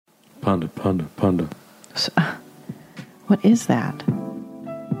Panda. So, what is that?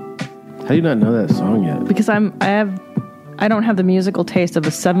 How do you not know that song yet? Because I don't have the musical taste of a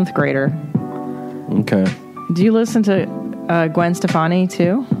 7th grader. Okay. Do you listen to Gwen Stefani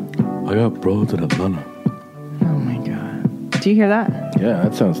too? I got broads in Atlanta. Oh my god! Do you hear that? Yeah,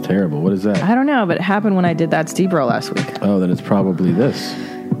 that sounds terrible. What is that? I don't know, but it happened when I did That's Deep Bro last week. Oh, then it's probably this.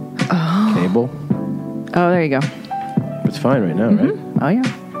 Oh. Cable. Oh, there you go. It's fine right now, right? Oh yeah.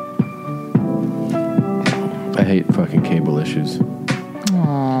 I hate fucking cable issues.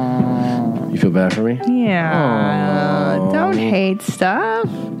 Aww. You feel bad for me? Yeah. Aww. Don't hate stuff.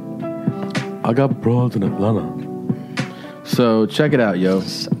 I got broads in Atlanta. So check it out, yo.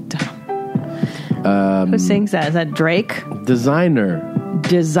 So dumb. Who sings that? Is that Drake? Designer.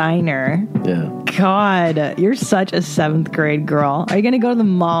 Yeah. God, you're such a 7th grade girl. Are you going to go to the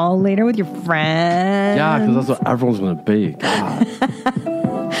mall later with your friends? Yeah, because that's what everyone's going to be. God.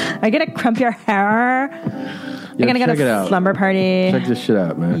 Are you going to crump your hair? You're going to go to a slumber party? Check this shit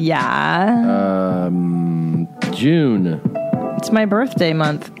out, man. Yeah. June. It's my birthday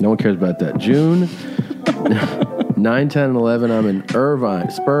month. No one cares about that. June 9, 10, and 11, I'm in Irvine,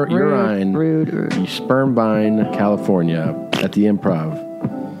 Spermbine, California, at the Improv.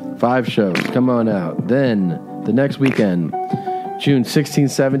 5 shows. Come on out. Then, the next weekend, June 16,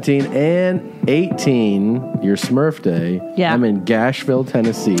 17, and 18, your Smurf Day. Yeah. I'm in Gashville,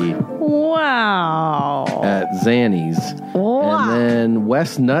 Tennessee. Wow. At Zanny's. Wow. And then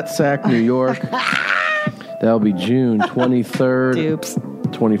West Nutsack, New York. That'll be June 23rd, Dupes.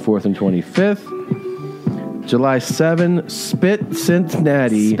 24th, and 25th. July 7, Spit,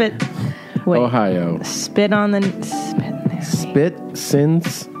 Cincinnati, Ohio. Sit and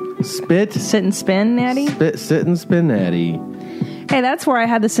spin, Natty? Sit and spin, Natty. Hey, that's where I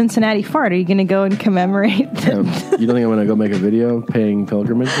had the Cincinnati fart. Are you going to go and commemorate You don't think I'm going to go make a video paying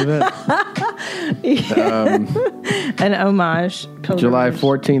pilgrimage for that? An homage. July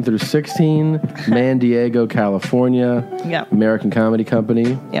 14th through 16, San Diego, California. Yep. American Comedy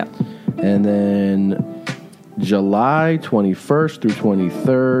Company. Yep. And then July 21st through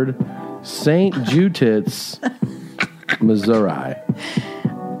 23rd, St. Jutitz, Missouri.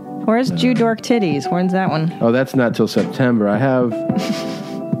 Where's Jew Dork Titties? When's that one? Oh, that's not till September. I have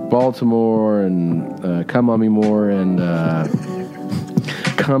Baltimore and Come On Me More and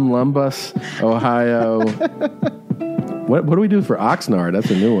Columbus, Ohio. What do we do for Oxnard? That's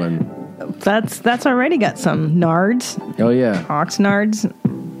a new one. That's already got some nards. Oh yeah, Oxnards.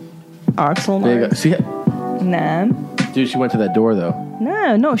 Oxel nards. See, nah. Dude, she went to that door though.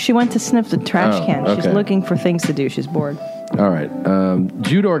 No, she went to sniff the trash can. Okay. She's looking for things to do. She's bored. All right.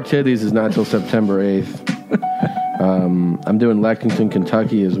 Judork Titties is not till September 8th. I'm doing Lexington,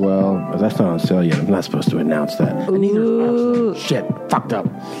 Kentucky as well. That's not on sale yet. I'm not supposed to announce that. Ooh. Shit. Fucked up.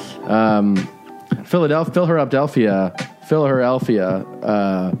 Philadelphia.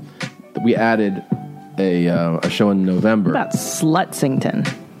 We added a show in November. What about Slutsington?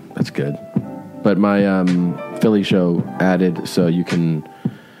 That's good. But my Philly show added, so you can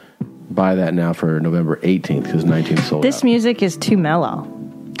buy that now for November 18th because 19th sold out. This music is too mellow.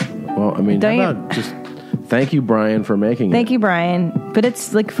 Well, I mean, how about just thank you, Brian, for making it. Thank you, Brian. But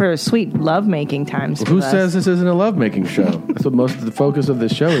it's like for sweet love-making times. Well, who says this isn't a love-making show? That's what most of the focus of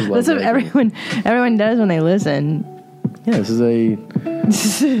this show is. That's what everyone does when they listen. Yeah, this is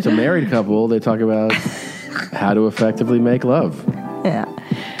it's a married couple. They talk about how to effectively make love. Yeah.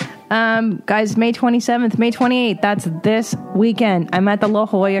 Guys, May 27th, May 28th, that's this weekend. I'm at the La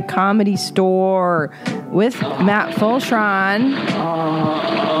Jolla Comedy Store with Matt Fulshron.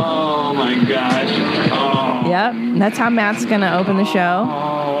 Oh my gosh. Oh. Yep, that's how Matt's going to open the show.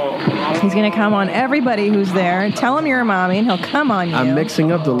 He's going to come on everybody who's there. Tell him you're a mommy, and he'll come on you. I'm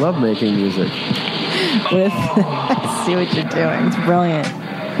mixing up the lovemaking music. With see what you're doing. It's brilliant.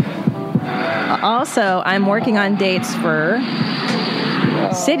 Also, I'm working on dates for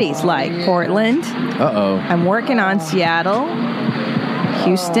cities like Portland. Uh-oh. I'm working on Seattle,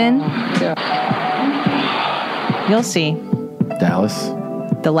 Houston. You'll see. Dallas.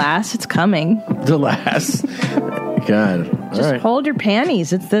 It's coming. God. Just hold your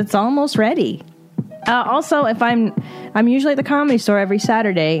panties. It's almost ready. Also, if I'm usually at the Comedy Store every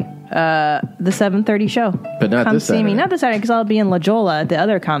Saturday, the 7:30 show. But not come this Saturday. See me, not this Saturday, because I'll be in La Jolla at the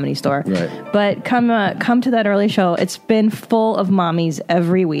other Comedy Store. Right. But come to that early show. It's been full of mommies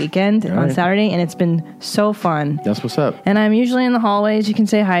every weekend on Saturday, and it's been so fun. That's what's up. And I'm usually in the hallways. You can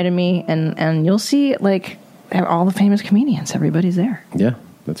say hi to me, and you'll see like all the famous comedians. Everybody's there. Yeah,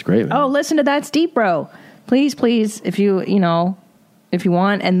 that's great, man. Oh, listen to That's Deep Bro. Please, if you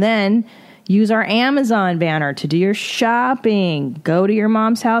want. And then Use our Amazon banner to do your shopping. Go to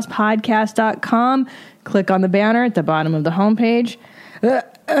yourmomshousepodcast.com. Click on the banner at the bottom of the homepage.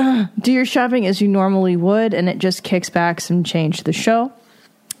 Do your shopping as you normally would, and it just kicks back some change to the show.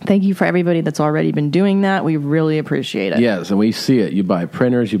 Thank you for everybody that's already been doing that. We really appreciate it. Yes, and we see it. You buy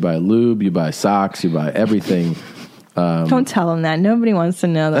printers, you buy lube, you buy socks, you buy everything. Don't tell them that. Nobody wants to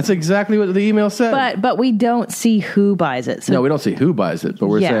know that. That's exactly what the email said. But we don't see who buys it. So no, we don't see who buys it, but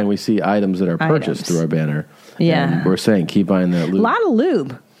we're saying we see items that are purchased through our banner. Yeah. And we're saying keep buying that lube. A lot of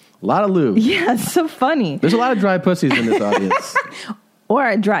lube. A lot of lube. Yeah, it's so funny. There's a lot of dry pussies in this audience.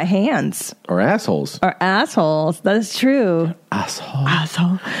 Or dry hands. Or assholes. Or assholes. That's true. Asshole.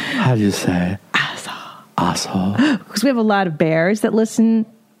 Asshole. How do you say? Asshole. Asshole. Because we have a lot of bears that listen.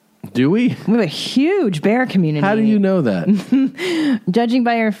 Do we? We have a huge bear community. How do you know that? Judging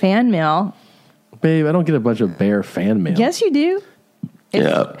by your fan mail. Babe, I don't get a bunch of bear fan mail. Yes, you do.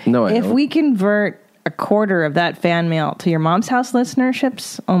 No, I don't. If we convert a quarter of that fan mail to your mom's house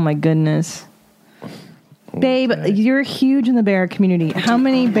listenerships, oh my goodness. Okay. Babe, you're huge in the bear community. How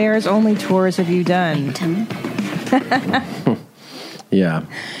many bears only tours have you done? Yeah.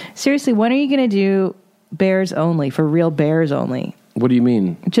 Seriously, when are you going to do bears only, for real bears only? What do you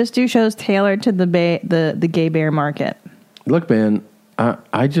mean? Just do shows tailored to the gay bear market. Look, man,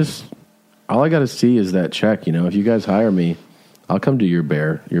 I just, all I got to see is that check. You know, if you guys hire me, I'll come do your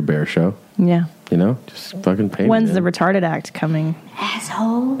bear show. Yeah. You know, just fucking pay me. When's the Retarded Act coming?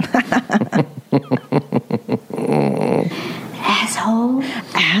 Asshole. Asshole.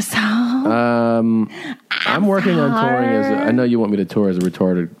 Asshole. I'm working on touring as I know you want me to tour as a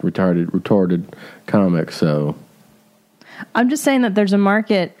retarded comic, so. I'm just saying that there's a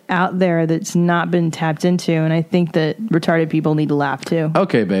market out there that's not been tapped into, and I think that retarded people need to laugh too.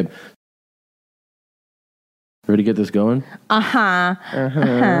 Okay, babe. Ready to get this going? Uh-huh.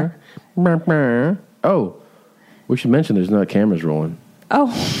 Oh, we should mention there's not cameras rolling.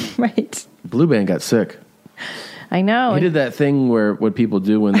 Oh, right. Blue Band got sick. I know. He did that thing where what people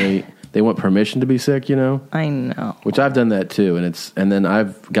do when they want permission to be sick, you know? I know. Which I've done that too, and then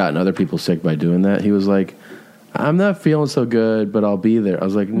I've gotten other people sick by doing that. He was like, I'm not feeling so good, but I'll be there. I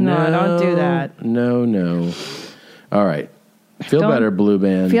was like, no, don't do that. No. All right. Don't better, Blue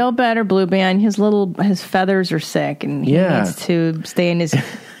Band. Feel better, Blue Band. His feathers are sick, and he needs to stay in his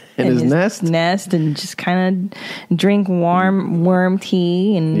his nest and just kind of drink warm worm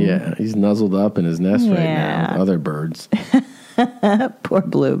tea. And yeah, he's nuzzled up in his nest right now. Other birds. Poor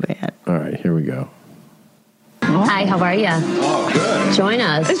Blue Band. All right, here we go. Hi, how are you? Oh, good. Join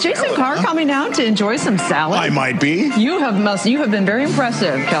us. Is Jason Carr coming out to enjoy some salad? I might be. You have been very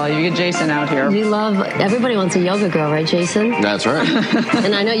impressive, Kelly. You get Jason out here. Everybody wants a yoga girl, right, Jason? That's right.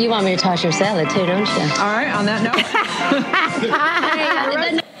 And I know you want me to toss your salad too, don't you? All right, on that note.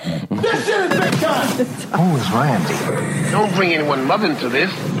 This shit is big time. Who is Randy? Don't bring anyone love into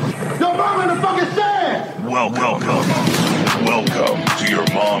this. Your mom in the fucking stand. Welcome to your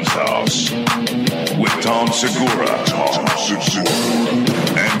mom's house with Tom Segura,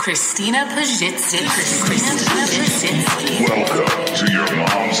 and Christina Pazsitzky. Welcome to your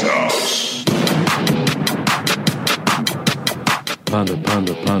mom's house. Panda.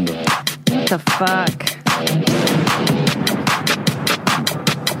 What the fuck?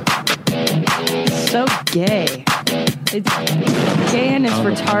 So gay. It's gay and it's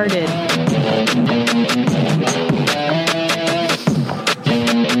retarded.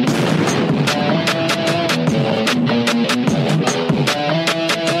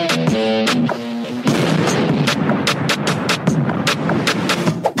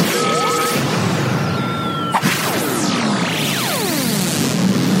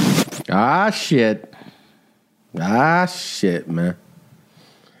 Ah, shit, man.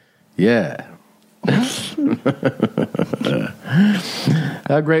 Yeah.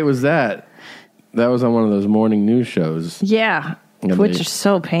 How great was that? That was on one of those morning news shows. Yeah, which is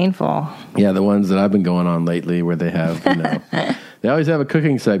so painful. Yeah, the ones that I've been going on lately where they have, they always have a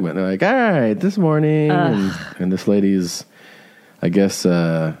cooking segment. They're like, all right, this morning. And this lady's, I guess,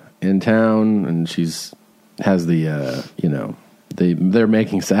 in town, and has the, they're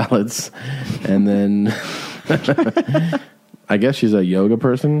making salads. And then I guess she's a yoga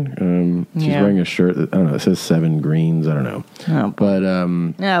person. She's wearing a shirt that, I don't know, it says 7 greens. I don't know. Oh, but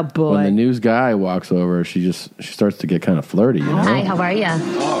oh boy, when the news guy walks over, she starts to get kind of flirty. You know? Hi, how are you?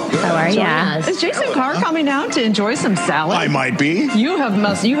 How are you? Is Jason Carr coming out to enjoy some salad? I might be. You have been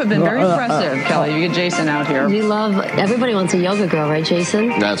very impressive, Kelly. You get Jason out here. Everybody wants a yoga girl, right,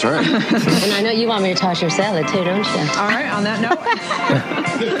 Jason? That's right. And I know you want me to toss your salad too, don't you? All right, on that note.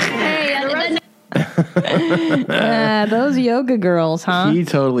 Hey, Those yoga girls, huh? He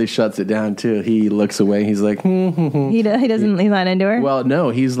totally shuts it down too. He looks away. He's like, He doesn't. He's not into her. Well, no.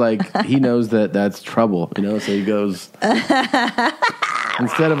 He's like, he knows that that's trouble, So he goes.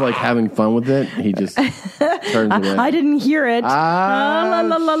 Instead of like having fun with it, he just turns away. I didn't hear it.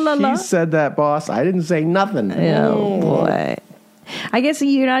 He said that, boss. I didn't say nothing. Oh boy. I guess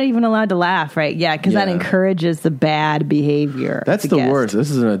you're not even allowed to laugh, right? Yeah, because that encourages the bad behavior. That's the worst.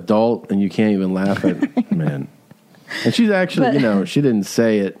 This is an adult, and you can't even laugh at man. And she's actually, she didn't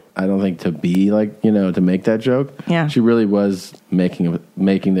say it. I don't think to be like, to make that joke. Yeah, she really was making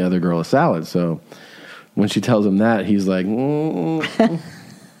the other girl a salad. So when she tells him that, he's like,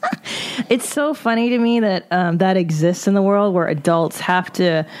 It's so funny to me that that exists in the world where adults have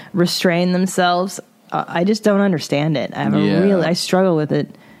to restrain themselves. I just don't understand it. I struggle with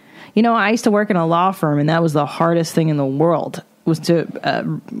it. I used to work in a law firm, and that was the hardest thing in the world, was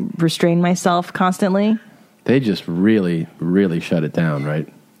to restrain myself constantly. They just really, really shut it down, right?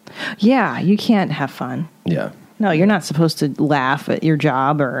 Yeah, you can't have fun. Yeah. No, you're not supposed to laugh at your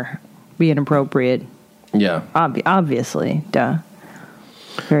job or be inappropriate. Yeah. Obviously. Duh.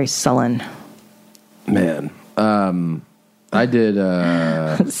 Very sullen. Man. I did.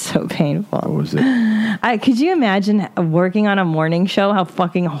 It's so painful. What was it? Could you imagine working on a morning show? How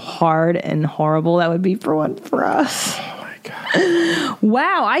fucking hard and horrible that would be for us. Oh my god!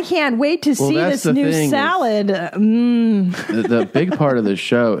 Wow, I can't wait to see this new salad. The big part of the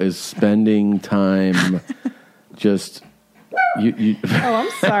show is spending time just. You oh, I'm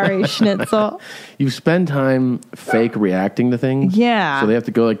sorry, Schnitzel. You spend time fake reacting to things. Yeah. So they have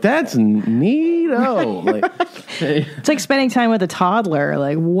to go like, that's neato. It's like spending time with a toddler.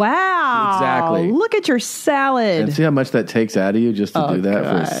 Like, wow. Exactly. Look at your salad. And see how much that takes out of you just to do that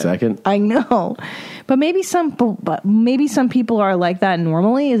for a second? I know. But maybe some people are like that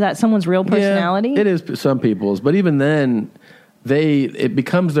normally. Is that someone's real personality? Yeah, it is some people's. But even then, it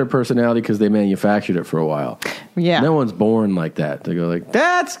becomes their personality because they manufactured it for a while. Yeah. No one's born like that. They go like,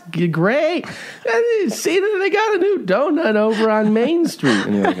 that's great. See, they got a new donut over on Main Street.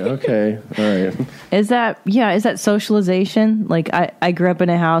 And you're like, okay, all right. Is that socialization? Like, I grew up in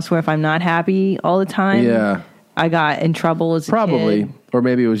a house where if I'm not happy all the time, I got in trouble as a kid. Or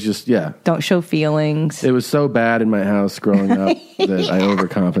maybe it was just, don't show feelings. It was so bad in my house growing up that I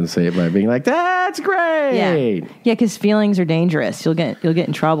overcompensate by being like, that's great. Yeah, because feelings are dangerous. You'll get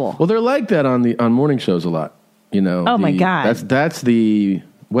in trouble. Well, they're like that on morning shows a lot. Oh my God. That's the,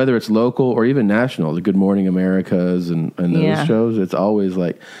 whether it's local or even national, the Good Morning Americas and those shows, it's always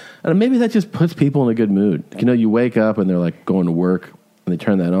like, and maybe that just puts people in a good mood. You wake up and they're like going to work and they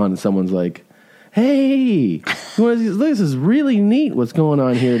turn that on and someone's like, hey, this is really neat what's going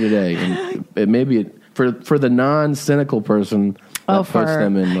on here today. And for the non-cynical person, that puts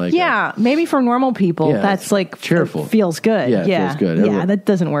them in like... Yeah, maybe for normal people, that's like... cheerful. Feels good. Yeah, it feels good. Yeah, that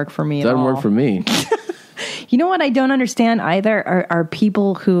doesn't work for me at all. Doesn't work for me. You know what I don't understand either are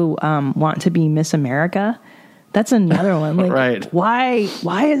people who want to be Miss America. That's another one. Like, right. Why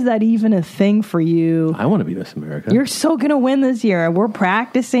is that even a thing for you? I want to be Miss America. You're so going to win this year. We're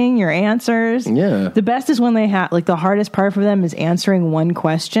practicing your answers. Yeah. The best is when they have, like, the hardest part for them is answering one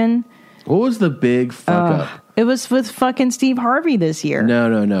question. What was the big fuck up? It was with fucking Steve Harvey this year.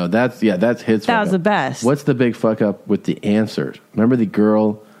 No. That's his fuck That was up. the best. What's the big fuck up with the answers? Remember the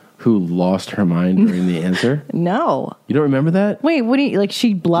girl who lost her mind during the answer? No. You don't remember that? Wait, what do you, like,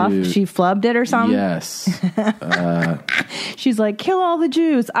 she bluffed? Dude. She flubbed it or something? Yes. She's like, kill all the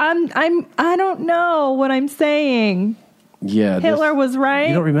Jews. I don't know what I'm saying. Yeah. Hitler was right.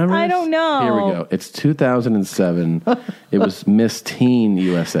 You don't remember this? I don't know. Here we go. It's 2007. It was Miss Teen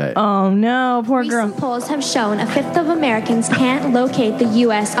USA. Oh, no. Poor girl. Recent polls have shown a fifth of Americans can't locate the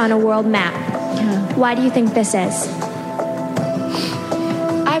U.S. on a world map. Why do you think this is?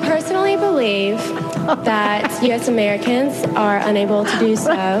 I personally believe that U.S. Americans are unable to do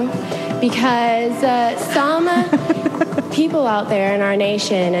so because some people out there in our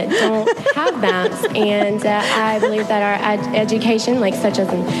nation don't have maps, and I believe that our education, like such as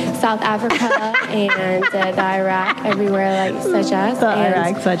in South Africa and the Iraq, everywhere, like such as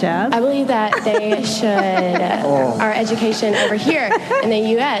I believe that they should our education over here in the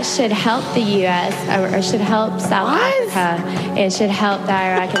U.S. should help the U.S. or should help South Africa and should help the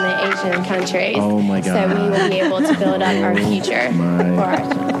Iraq and the Asian countries. Oh my God! So we will be able to build up our future for our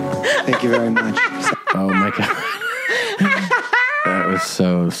children. Thank you very much. Oh my God. That was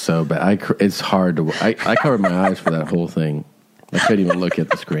so bad. It's hard to... I covered my eyes for that whole thing. I couldn't even look at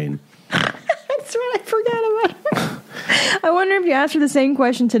the screen. That's what I forgot about. I wonder if you asked her the same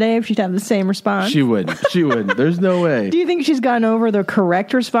question today, if she'd have the same response. She wouldn't. There's no way. Do you think she's gone over the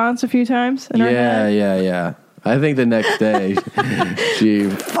correct response a few times in her head? Yeah. I think the next day she...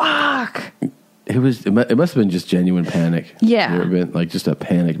 Fuck! It must have been just genuine panic. Yeah. It been like just a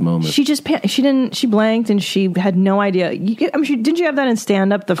panic moment. She just she blanked and she had no idea. Didn't you have that in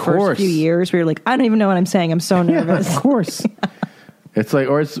stand up the first few years where you're like, I don't even know what I'm saying. I'm so nervous. Yeah, of course. It's like,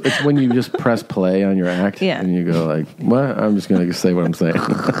 or it's when you just press play on your act and you go like, what? I'm just going to say what I'm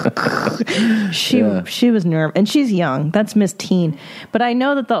saying. She was nervous, and she's young. That's Miss Teen. But I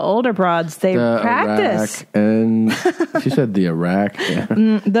know that the older broads, they practice. Iraq, and she said the Iraq. Yeah.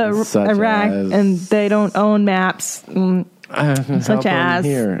 The Iraq, and they don't own maps. Such as.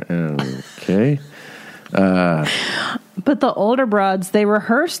 Here. Okay. But the older broads, they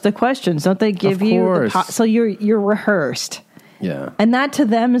rehearse the questions. Don't they give you so you're rehearsed. Yeah. And that to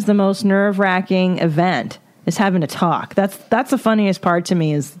them is the most nerve-wracking event, is having to talk. That's the funniest part to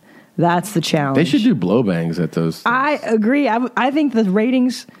me, is that's the challenge. They should do blow bangs at those things. I agree. I think the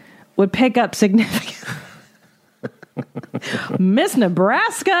ratings would pick up significantly. Miss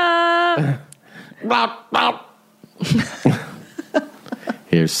Nebraska.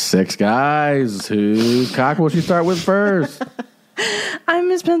 Here's 6 guys. Whose cock will she start with first? I'm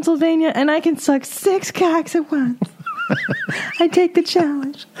Miss Pennsylvania, and I can suck 6 cocks at once. I take the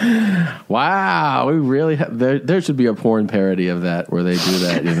challenge. Wow, we really have, there should be a porn parody of that where they do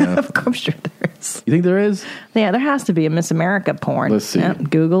that, you know. I'm sure there is. You think there is? Yeah, there has to be a Miss America porn. Let's see. Yep,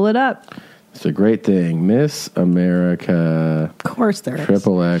 Google it up. It's a great thing. Miss America. Of course there is.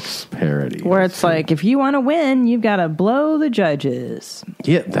 XXX parody. Where it's like, if you want to win, you've got to blow the judges.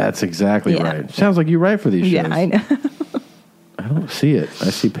 Yeah, that's exactly right. Sounds like you write for these shows. Yeah, I know. I don't see it. I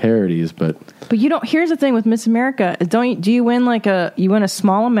see parodies, but you don't. Here's the thing with Miss America: do you win you win a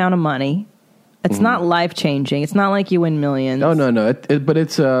small amount of money? It's not life changing. It's not like you win millions. Oh no. But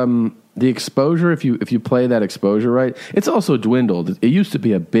it's the exposure. If you play that exposure right, it's also dwindled. It used to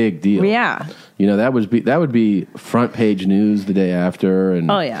be a big deal. Yeah, you know that would be front page news the day after, and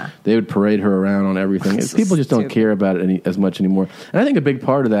they would parade her around on everything. People just don't care about it as much anymore. And I think a big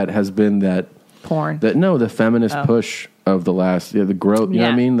part of that has been that porn. The feminist push of the last, the growth, you know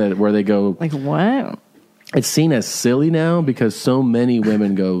what I mean? That where they go, like, what? It's seen as silly now because so many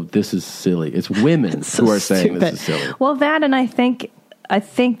women go, this is silly. It's women who are saying this is silly. Well, that, and I think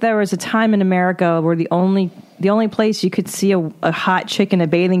there was a time in America where the only place you could see a hot chick in a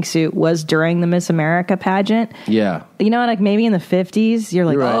bathing suit was during the Miss America pageant. Yeah. You know, like maybe in the 50s, you're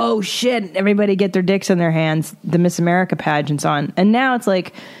like, right. Oh shit, everybody get their dicks in their hands. The Miss America pageant's on. And now it's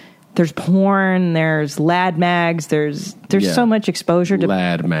like, there's porn, there's lad mags, there's so much exposure to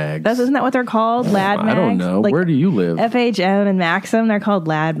lad mags. Isn't that what they're called? Lad mags? I don't know. Like, where do you live? FHM and Maxim, they're called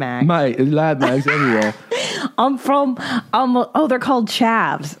lad mags. Lad mags everywhere. They're called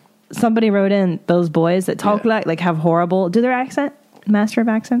chavs. Somebody wrote in those boys that talk like have horrible. Do their accent? Master of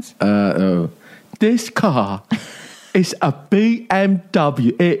accents? This car is a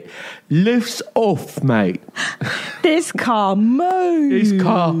BMW. It lifts off, mate. This car moves.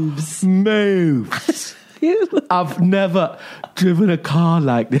 I've never driven a car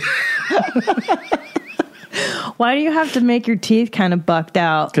like this. Why do you have to make your teeth kind of bucked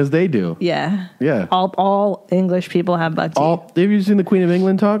out? Because they do. Yeah. Yeah. All English people have bucked teeth. Have you seen the Queen of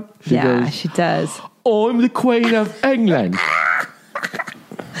England talk? She does. I'm the Queen of England.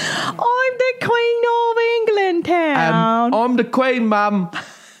 I'm the Queen of England town. I'm the Queen, Mum.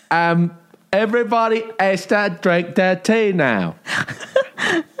 Everybody has to drink their tea now.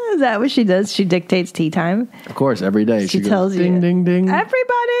 Is that what she does? She dictates tea time? Of course, every day. She goes, tells you. Ding, ding, ding.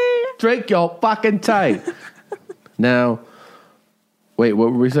 Everybody. Drink your fucking tea. Now, wait,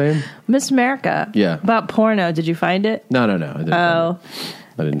 what were we saying? Miss America. Yeah. About porno. Did you find it? No. I didn't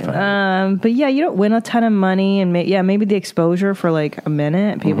I didn't find it. But yeah, you don't win a ton of money, and maybe the exposure for like a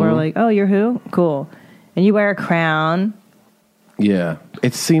minute. People are like, "Oh, you're who? Cool," and you wear a crown. Yeah,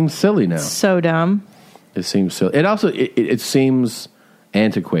 it seems silly now. So dumb. It seems silly. It also it seems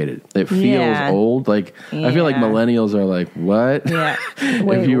antiquated. It feels old. Like I feel like millennials are like, "What?" Yeah.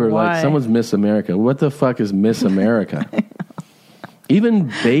 If you were like, "Someone's Miss America," what the fuck is Miss America?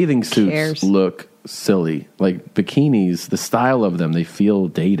 Even bathing suits look silly. Like bikinis, the style of them, they feel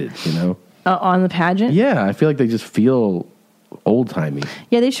dated, you know? On the pageant? Yeah, I feel like they just feel old-timey.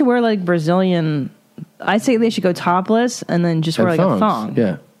 Yeah, they should wear like Brazilian... I say they should go topless and then just wear like thongs. a thong.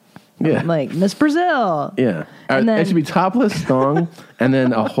 Yeah. Like Miss Brazil. Yeah. And then, it should be topless, thong, and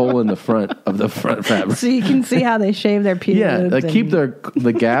then a hole in the front of the front fabric. So you can see how they shave their pubes. Yeah, like keep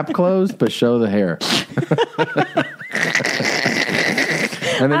the gap closed, but show the hair.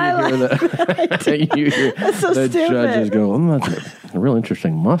 And then you hear the judges go, "Oh, that's a real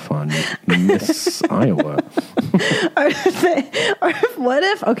interesting muff on Miss Iowa." What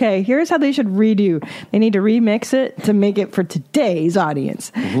if? Okay, here's how they should redo. They need to remix it to make it for today's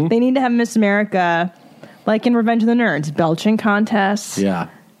audience. Mm-hmm. They need to have Miss America, like in Revenge of the Nerds, belching contests. Yeah.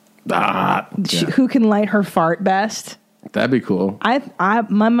 Who can light her fart best? That'd be cool.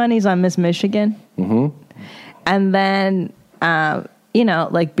 My money's on Miss Michigan. Mm-hmm. And then,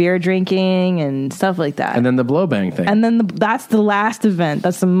 like beer drinking and stuff like that. And then the blow bang thing. And then that's the last event.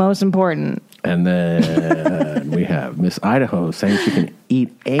 That's the most important. And then we have Miss Idaho saying she can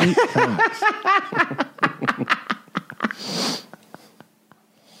eat 8 times.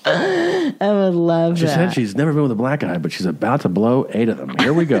 I would love She that. said she's never been with a black guy, but she's about to blow 8 of them.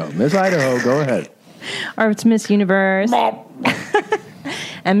 Here we go. Miss Idaho, go ahead. Or it's Miss Universe.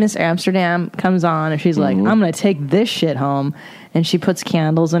 And Miss Amsterdam comes on and she's like, I'm going to take this shit home. And she puts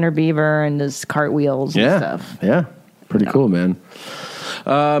candles in her beaver and does cartwheels and stuff. Yeah. Pretty cool, man.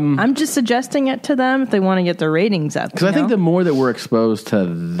 I'm just suggesting it to them if they want to get their ratings up. Because I think the more that we're exposed to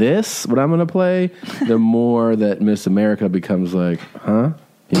this, what I'm going to play, the more that Miss America becomes like, huh?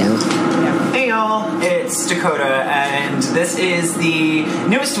 You know? Hey y'all, it's Dakota, and this is the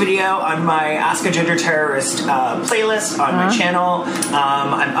newest video on my Ask a Gender Terrorist playlist on my channel.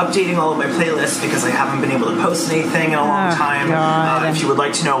 I'm updating all of my playlists because I haven't been able to post anything in a long time. If you would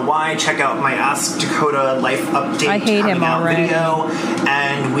like to know why, check out my Ask Dakota Life Update coming out video,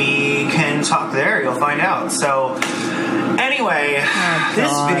 and we can talk there. You'll find out. So anyway,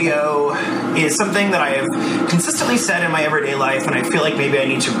 this video is something that I have consistently said in my everyday life, and I feel like maybe I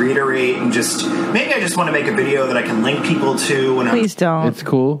need to reiterate and maybe I just want to make a video that I can link people to. When Please don't. It's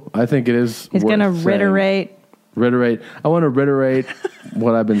cool. I think it is. He's going to reiterate. I want to reiterate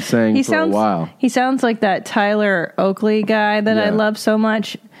what I've been saying a while. He sounds like that Tyler Oakley guy that I love so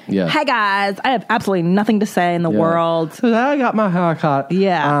much. Yeah. Hey guys, I have absolutely nothing to say in the world. Today I got my hair cut.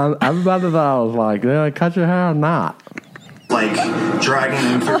 Yeah. Everybody thought I was like, did I cut your hair or not? Like dragging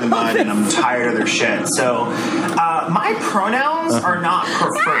them through the mud, and I'm tired of their shit. So my pronouns are not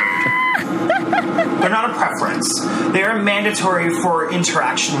preferred. They're not a preference. They are mandatory for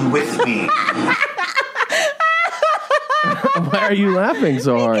interaction with me. Why are you laughing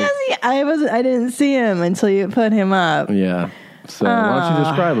so hard? Because I didn't see him until you put him up. Yeah. So why don't you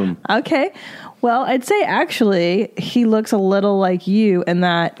describe him? Okay. Well, I'd say actually he looks a little like you in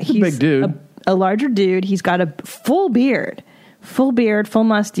that he's a big dude. A larger dude. He's got a full beard, full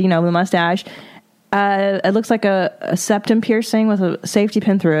mustache. It looks like a septum piercing with a safety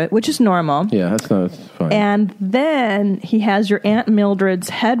pin through it, which is normal. Yeah, that's fine. And then he has your Aunt Mildred's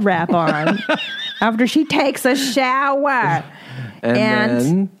head wrap on after she takes a shower.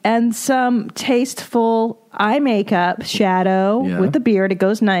 And some tasteful eye makeup shadow with the beard. It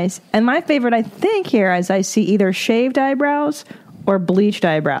goes nice. And my favorite, I think, here is I see either shaved eyebrows or bleached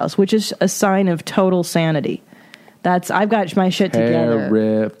eyebrows, which is a sign of total sanity. I've got my shit together.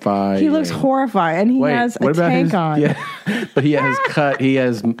 Terrifying. He looks horrifying, and he has a tank on. Yeah, but he has cut. He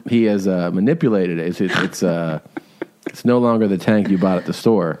has manipulated it. It's no longer the tank you bought at the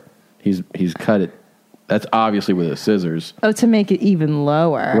store. He's cut it. That's obviously with his scissors. Oh, to make it even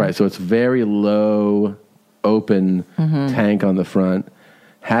lower. Right. So it's very low, open tank on the front.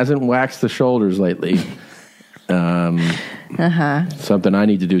 Hasn't waxed the shoulders lately. Something I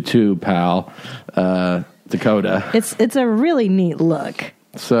need to do too, pal. Dakota. It's a really neat look.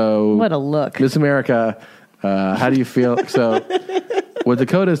 So what a look. Miss America, how do you feel? So what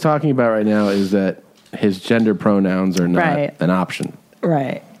Dakota is talking about right now is that his gender pronouns are not an option.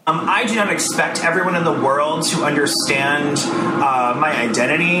 Right. I do not expect everyone in the world to understand my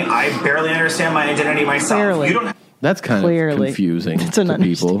identity. I barely understand my identity myself. Clearly. You don't. That's kind of confusing to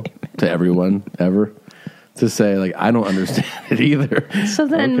people, to everyone, ever. To say, like, I don't understand it either. So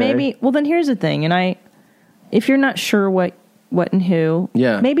then then here's the thing. And if you're not sure what and who,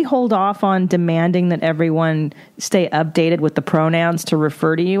 maybe hold off on demanding that everyone stay updated with the pronouns to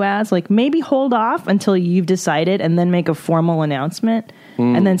refer to you as. Like, maybe hold off until you've decided and then make a formal announcement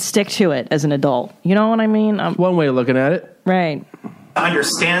and then stick to it as an adult. You know what I mean? One way of looking at it. Right.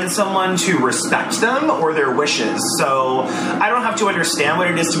 Understand someone to respect them or their wishes. So I don't have to understand what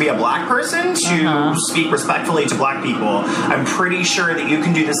it is to be a black person to speak respectfully to black people. I'm pretty sure that you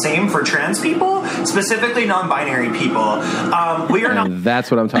can do the same for trans people, specifically non-binary people. We are not. That's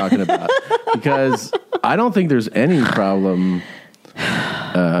what I'm talking about. Because I don't think there's any problem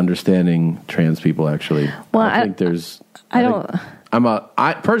understanding trans people. Actually, well, I think there's.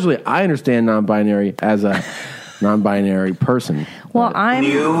 I personally, I understand non-binary as a non-binary person. Well,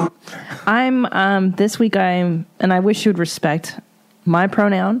 I'm this week and I wish you would respect my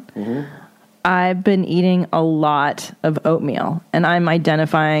pronoun. I've been eating a lot of oatmeal, and I'm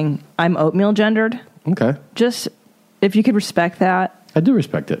oatmeal gendered. Okay. Just, if you could respect that. I do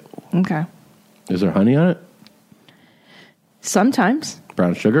respect it. Okay. Is there honey on it? Sometimes.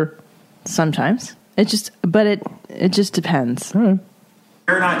 Brown sugar? Sometimes. It just depends. All right.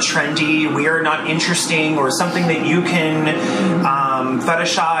 We're not trendy, we are not interesting, or something that you can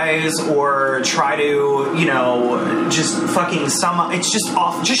fetishize or try to, just fucking sum up. It's just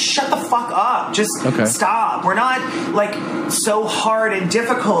off. Just shut the fuck up. Just stop. We're not, so hard and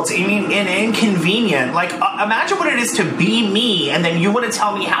difficult, and inconvenient. Imagine what it is to be me, and then you want to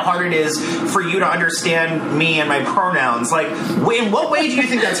tell me how hard it is for you to understand me and my pronouns. In what way do you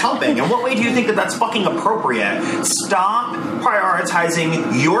think that's helping? In what way do you think that that's fucking appropriate? Stop prioritizing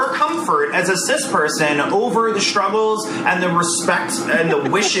your comfort as a cis person over the struggles and the respect and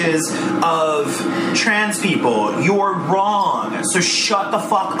the wishes of trans people. You're wrong. So shut the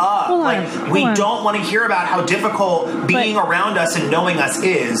fuck up. We don't want to hear about how difficult being around us and knowing us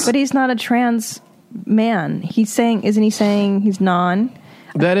is. But he's not a trans man. Isn't he saying he's non?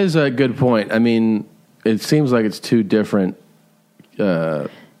 That is a good point. I mean, it seems like it's two different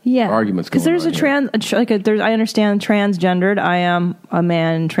arguments. Because there's a trans, I understand transgendered. I am a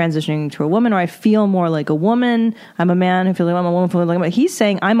man transitioning to a woman, or I feel more like a woman. I'm a man who feels like I'm a woman feeling like a woman. He's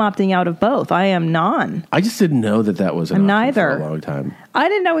saying I'm opting out of both. I am non. I just didn't know that was an option for a long time. I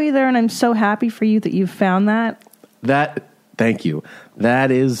didn't know either, and I'm so happy for you that you've found that. Thank you. That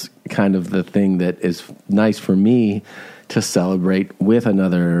is kind of the thing that is nice for me to celebrate with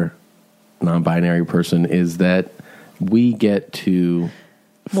another non-binary person, is that we get to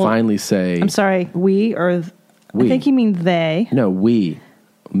finally say... I'm sorry, we. I think you mean they. No, we.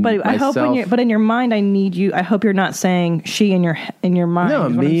 But I hope in your mind, I need you. I hope you're not saying she in your mind. No,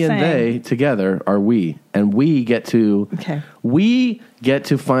 me and they together are we, and we get to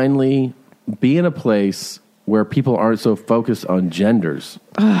finally be in a place where people aren't so focused on genders.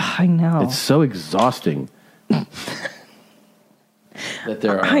 I know. It's so exhausting. I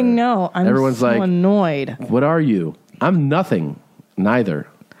know. Everyone's so annoyed. What are you? I'm nothing. Neither.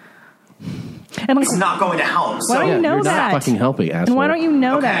 And it's not going to help. Why don't you know you're that? Not fucking helping, asshole. And why don't you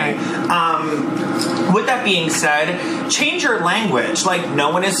know that? With that being said, change your language.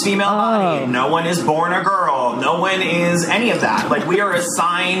 No one is female bodied. No one is born a girl. No one is any of that. We are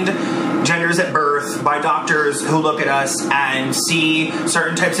assigned genders at birth by doctors who look at us and see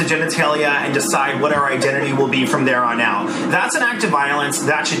certain types of genitalia and decide what our identity will be from there on out. That's an act of violence.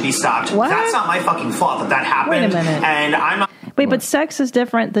 That should be stopped. What? That's not my fucking fault that happened. Wait a minute. And I'm not... Wait, but sex is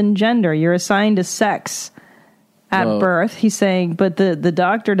different than gender. You're assigned a sex at birth. He's saying, but the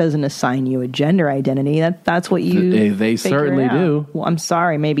doctor doesn't assign you a gender identity. That's what you They certainly do. Well, I'm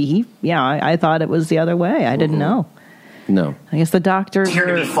sorry. Maybe I thought it was the other way. I didn't know. No. I guess the doctor here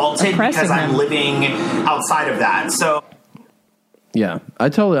to be faulted because I'm living outside of that. So yeah,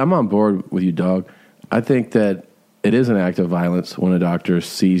 I'm on board with you, dog. I think that it is an act of violence when a doctor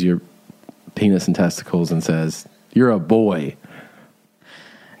sees your penis and testicles and says, "You're a boy."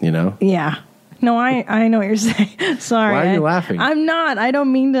 Yeah. No, I know what you're saying. Sorry. Why are you laughing? I'm not. I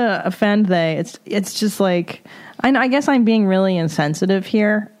don't mean to offend they. It's just I guess I'm being really insensitive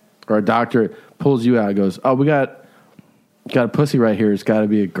here. Or a doctor pulls you out and goes, "Oh, we got a pussy right here. It's got to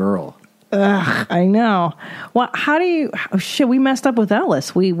be a girl." Ugh, I know. Well, how do you... Oh, shit, we messed up with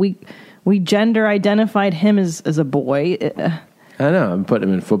Ellis. We gender identified him as a boy. I know. I'm putting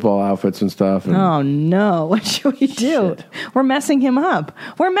him in football outfits and stuff. Oh, no. What should we do? Shit. We're messing him up.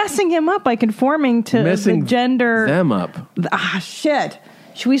 We're messing him up by conforming to the gender... them up. Shit.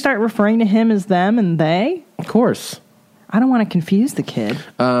 Should we start referring to him as them and they? Of course. I don't want to confuse the kid.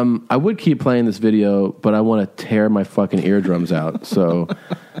 I would keep playing this video, but I want to tear my fucking eardrums out. So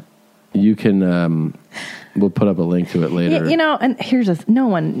you can... we'll put up a link to it later. And here's no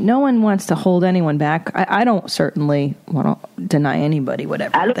one wants to hold anyone back. I don't certainly want to deny anybody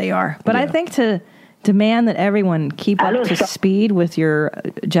whatever they are. But I think to demand that everyone keep up to speed with your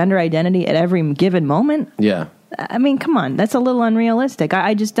gender identity at every given moment. Yeah. I mean, come on. That's a little unrealistic.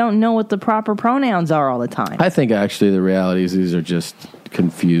 I just don't know what the proper pronouns are all the time. I think actually the reality is these are just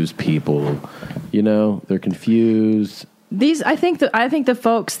confused people. They're confused. I think the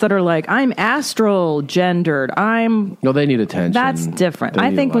folks that are like, I'm astral gendered. No, they need attention. That's different.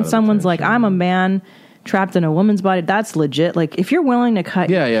 I think when someone's like, I'm a man trapped in a woman's body, that's legit. If you're willing to cut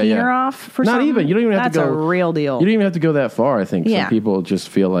your ear off for something, you don't even have to go. That's a real deal. You don't even have to go that far. I think some people just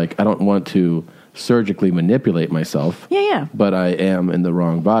feel like I don't want to surgically manipulate myself. Yeah. But I am in the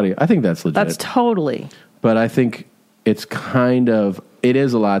wrong body. I think that's legit. That's totally. But I think it's it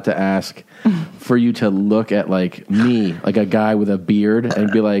is a lot to ask for you to look at like me, like a guy with a beard,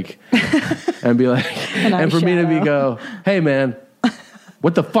 and be like, and for me to go, hey man,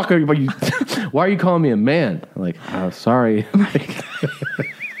 what the fuck are you? Why are you calling me a man? I'm like, oh, sorry,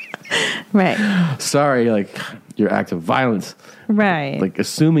 right? Sorry, like your act of violence, right? Like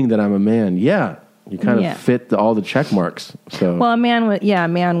assuming that I'm a man. Yeah, you kind of fit all the check marks. So, well, a man with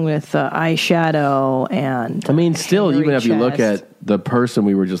eyeshadow and I mean, still, even if you look at the person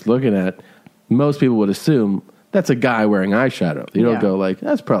we were just looking at, most people would assume that's a guy wearing eyeshadow. You don't go like,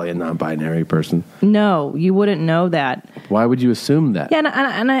 that's probably a non-binary person. No, you wouldn't know that. Why would you assume that? Yeah,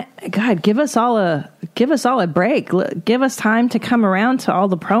 and God, give us all a break. Give us time to come around to all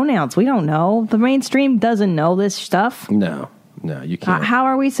the pronouns. We don't know. The mainstream doesn't know this stuff. No, you can't. How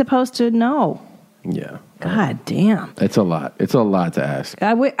are we supposed to know? Yeah. God damn. It's a lot. It's a lot to ask.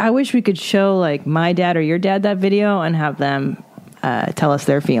 I wish we could show like my dad or your dad that video and have them tell us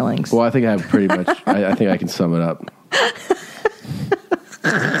their feelings. Well, I think I have pretty much. I think I can sum it up.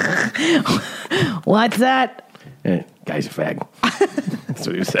 What's that? Guy's a fag. That's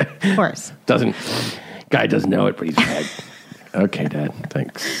what you say. Of course. Guy doesn't know it, but he's a fag. Okay, Dad.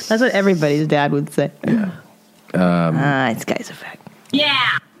 Thanks. That's what everybody's dad would say. Yeah. This guy's a fag.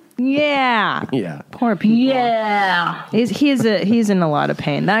 Yeah. Poor people. Yeah. He's in a lot of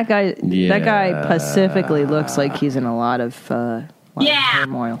pain. That guy specifically looks like he's in a lot of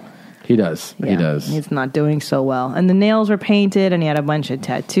turmoil. He does. Yeah. He does. He's not doing so well. And the nails were painted, and he had a bunch of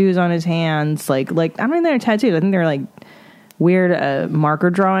tattoos on his hands. Like I don't think they're tattoos. I think they're like weird marker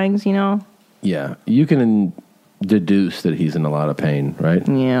drawings. You know? Yeah. You can deduce that he's in a lot of pain, right?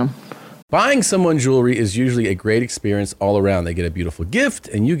 Yeah. Buying someone jewelry is usually a great experience all around. They get a beautiful gift,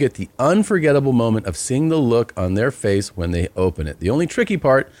 and you get the unforgettable moment of seeing the look on their face when they open it. The only tricky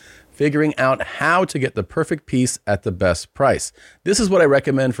part, figuring out how to get the perfect piece at the best price. This is what I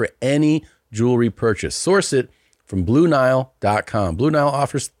recommend for any jewelry purchase. Source it from BlueNile.com. Blue Nile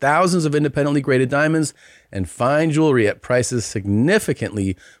offers thousands of independently graded diamonds and fine jewelry at prices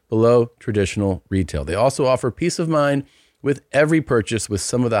significantly below traditional retail. They also offer peace of mind with every purchase with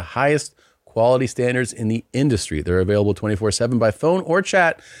some of the highest quality standards in the industry. They're available 24/7 by phone or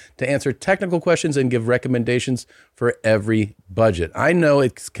chat to answer technical questions and give recommendations for every budget. I know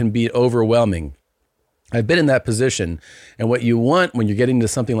it can be overwhelming. I've been in that position, and what you want when you're getting into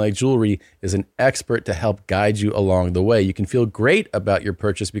something like jewelry is an expert to help guide you along the way. You can feel great about your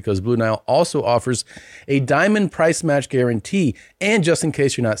purchase because Blue Nile also offers a diamond price match guarantee. And just in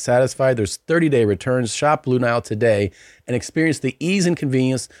case you're not satisfied, there's 30-day returns. Shop Blue Nile today and experience the ease and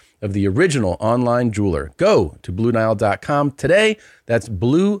convenience of the original online jeweler. Go to BlueNile.com today. That's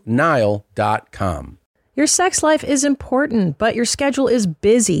BlueNile.com. Your sex life is important, but your schedule is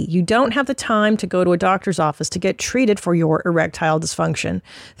busy. You don't have the time to go to a doctor's office to get treated for your erectile dysfunction.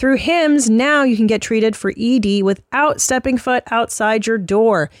 Through HIMS, now you can get treated for ED without stepping foot outside your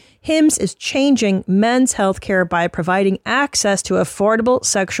door. HIMS is changing men's health care by providing access to affordable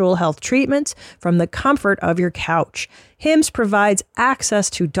sexual health treatments from the comfort of your couch. HIMS provides access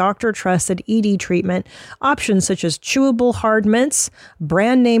to doctor-trusted ED treatment options such as chewable hard mints,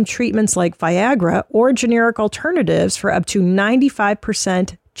 brand name treatments like Viagra, or generic alternatives for up to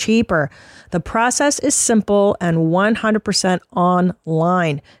 95% cheaper. The process is simple and 100%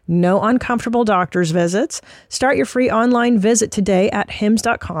 online. No uncomfortable doctor's visits. Start your free online visit today at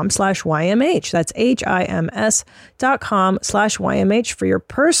hims.com/YMH. That's HIMS.com/YMH for your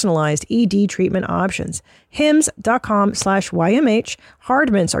personalized ED treatment options. hims.com/YMH.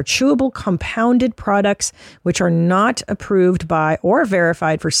 Hard mints are chewable compounded products which are not approved by or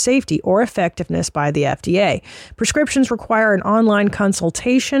verified for safety or effectiveness by the FDA. Prescriptions require an online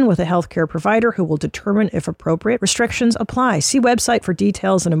consultation with a healthcare provider who will determine if appropriate. Restrictions apply. See website for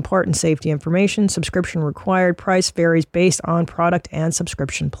details and important safety information. Subscription required. Price varies based on product and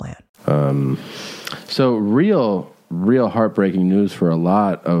subscription plan. So real heartbreaking news for a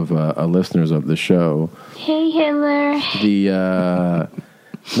lot of listeners of the show. Hey, Hitler. The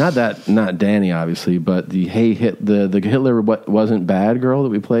not Danny obviously, but the Hitler wasn't bad girl that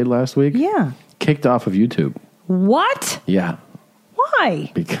we played last week. Yeah, kicked off of YouTube. What? Yeah.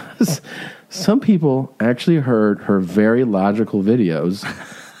 Why? Because some people actually heard her very logical videos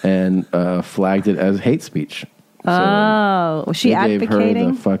and flagged it as hate speech. So was she advocating? Gave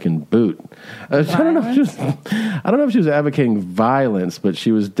her the fucking boot. I don't know if she was advocating violence, but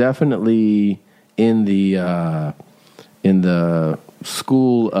she was definitely in the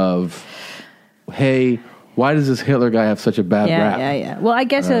school of, hey, Why does this Hitler guy have such a bad rap? Yeah. Well, I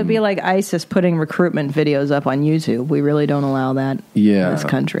guess it would be like ISIS putting recruitment videos up on YouTube. We really don't allow that in this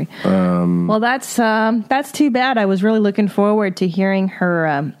country. Well, that's too bad. I was really looking forward to hearing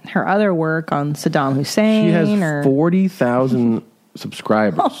her other work on Saddam Hussein. She has 40,000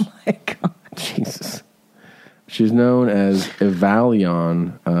 subscribers. Oh my God. Jesus. She's known as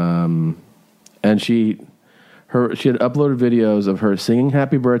Evalion, and she had uploaded videos of her singing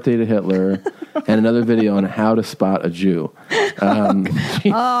 "Happy Birthday" to Hitler, and another video on how to spot a Jew.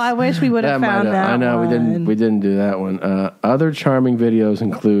 I wish we would have found that. I know one. we didn't do that one. Other charming videos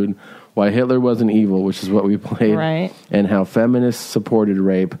include why Hitler wasn't evil, which is what we played, right, and how feminists supported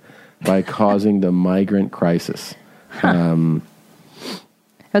rape by causing the migrant crisis.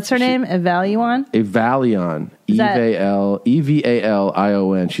 What's her name? Evalion? Evalion. Evalion.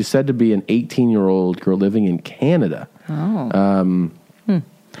 She's said to be an 18-year-old girl living in Canada. Oh.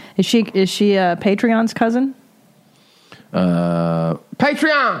 Is she Patreon's cousin?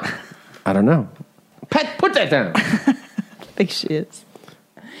 Patreon! I don't know. Put that down. I think she is.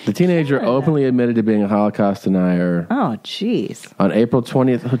 The teenager openly admitted to being a Holocaust denier. Oh, jeez. On April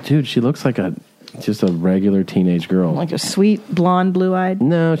 20th. Oh, dude, she looks like just a regular teenage girl. Like a sweet, blonde, blue-eyed?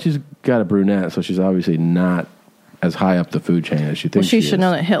 No, she's got a brunette, so she's obviously not as high up the food chain as she thinks she should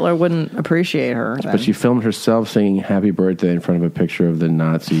know that Hitler wouldn't appreciate her. Then. But she filmed herself singing "Happy Birthday" in front of a picture of the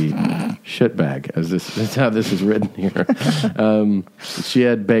Nazi shitbag, as that's how this is written here. She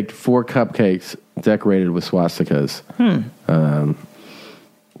had baked 4 cupcakes decorated with swastikas.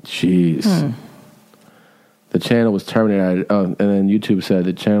 Jeez. The channel was terminated. And then YouTube said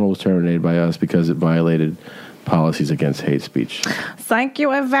the channel was terminated by us because it violated policies against hate speech. Thank you,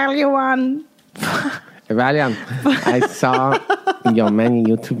 Evalion. Evalion, I saw your many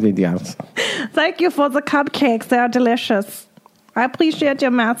YouTube videos. Thank you for the cupcakes. They are delicious. I appreciate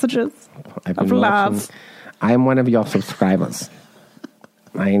your messages of love. I'm one of your subscribers.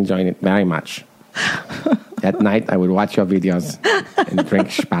 I enjoyed it very much. At night, I would watch your videos and drink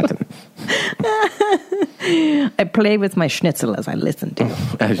Spaten. I play with my schnitzel as I listen to.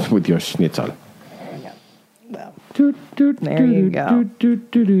 As with your schnitzel. There you go.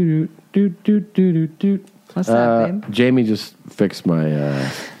 What's that, babe? Jamie just fixed my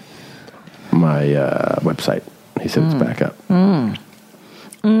website. He said it's back up. Dun,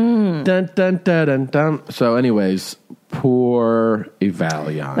 dun, dun, dun, dun. So anyways, poor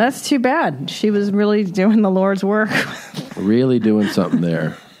Evalion. That's too bad. She was really doing the Lord's work. Really doing something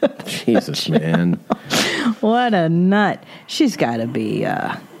there. Jesus, man. What a nut. She's got to be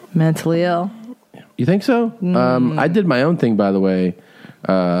mentally ill. You think so? I did my own thing, by the way,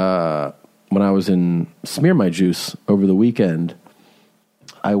 when I was in Smear My Juice over the weekend.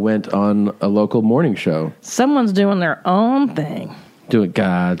 I went on a local morning show. Someone's doing their own thing.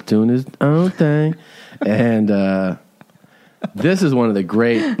 God's doing his own thing. And this is one of the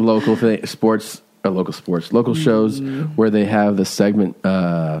great local shows where they have the segment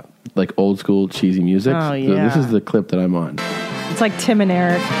like old school cheesy music. Oh, yeah. So this is the clip that I'm on. It's like Tim and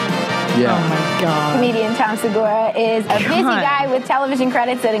Eric. Yeah. Oh my God. Comedian Tom Segura is a busy guy with television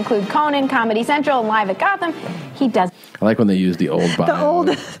credits that include Conan, Comedy Central, and Live at Gotham. He does. I like when they use the old bio. The old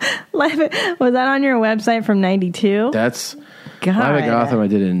Live at, was that on your website from 92? That's God. Live at Gotham I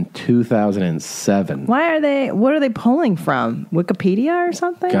did in 2007. What are they pulling from? Wikipedia or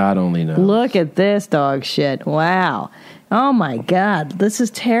something? God only knows. Look at this dog shit. Wow. Oh my God. This is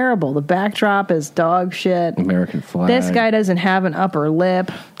terrible. The backdrop is dog shit. American flag. This guy doesn't have an upper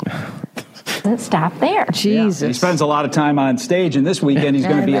lip. Stop there. Jesus. Yeah. He spends a lot of time on stage, and this weekend he's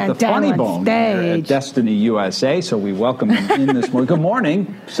going to be at the Funny Bone at Destiny USA, so we welcome him in this morning. Good morning.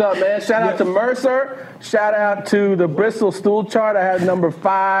 What's up, man? Shout out to Mercer. Shout out to the Bristol stool chart. I had number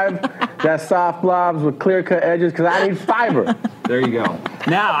 5. That's soft blobs with clear-cut edges because I need fiber. There you go.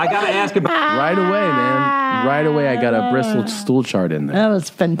 Now, I got to ask about... Right away, man. Right away, I got a Bristol stool chart in there. That was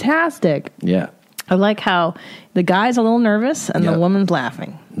fantastic. Yeah. I like how the guy's a little nervous and the woman's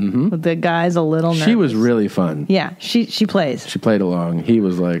laughing. Mm-hmm. The guy's a little nervous. She was really fun. Yeah, she plays. She played along. He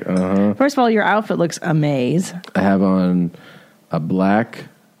was like, First of all, your outfit looks amazing. I have on a black,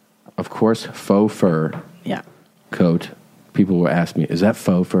 of course, faux fur coat. People will ask me, is that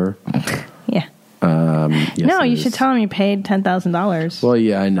faux fur? Yeah. Yes, no, you is. should tell them you paid $10,000. Well,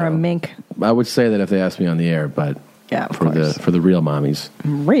 yeah, I know. For a mink. I would say that if they asked me on the air, but yeah, of for the real mommies.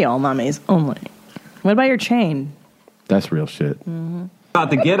 Real mommies only. What about your chain? That's real shit. Mm-hmm.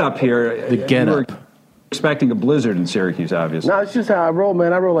 About the get up here. The get up. Expecting a blizzard in Syracuse, obviously. No, it's just how I roll,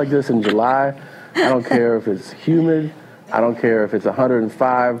 man. I roll like this in July. I don't care if it's humid. I don't care if it's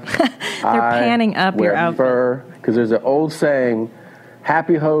 105. They're panning up your outfit. Because there's an old saying,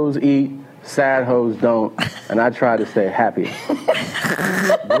 happy hoes eat, sad hoes don't, and I try to stay happy.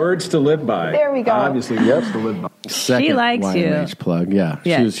 Words to live by. There we go. Obviously, words to live by. Second She likes YMH you. plug. Yeah,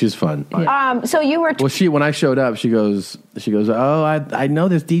 Yeah. she's fun. So you were. Well, when I showed up, she goes, oh, I know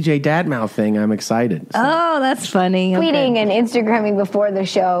this DJ Dadmouth thing. I'm excited. So, Oh, that's funny. tweeting and Instagramming before the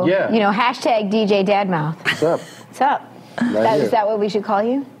show. Yeah. You know, hashtag DJ Dadmouth. what's up? What's up? Here. Is that what we should call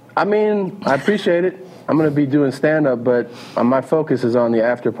you? I mean, I appreciate it. I'm going to be doing stand-up, but my focus is on the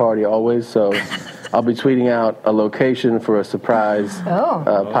after party always, so I'll be tweeting out a location for a surprise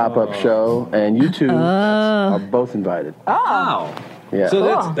pop-up show, and you two are both invited. Wow. Yeah.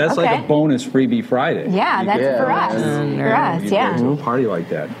 So that's Okay. like a bonus freebie Friday. Yeah, that's Yeah, for us. man. For us, You yeah. go to a party like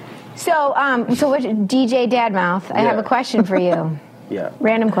that. So what, DJ Dadmouth, I have a question for you. Yeah.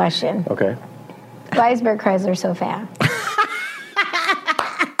 Random question. Okay. Why is Bert Kreisler so fat?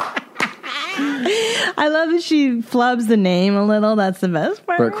 I love that she flubs the name a little. That's the best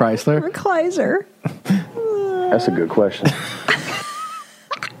part. Bert Kreisler? Bert Kreisler. That's a good question.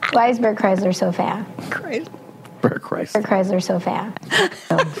 Why is Bert Kreisler so fat? Bert Kreisler. Bert Kreisler so fat.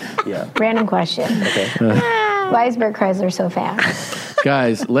 Yeah. Random question. Okay. Why is Bert Kreisler so fat?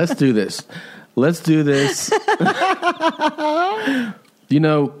 Guys, let's do this. You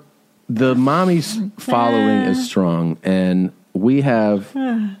know, the mommy's following is strong, and we have,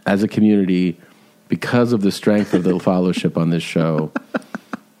 as a community, because of the strength of the followership on this show,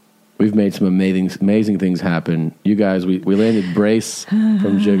 we've made some amazing things happen. You guys, we landed Brace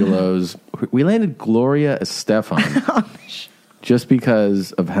from Gigolos. We landed Gloria Estefan just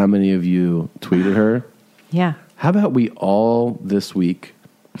because of how many of you tweeted her. Yeah. How about we all this week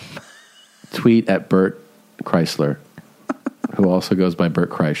tweet at Bert Kreisler, who also goes by Bert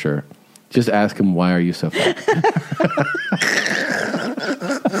Kreischer. Just ask him, why are you so fat?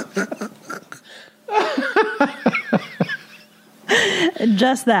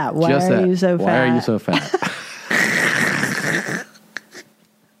 Just that. Why are you so fat? Why are you so fat?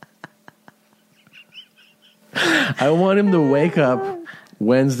 I want him to wake up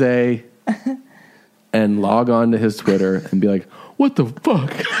Wednesday and log on to his Twitter and be like, what the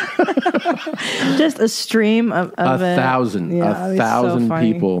fuck? Just a stream of a thousand so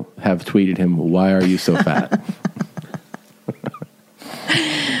funny. people have tweeted him, why are you so fat?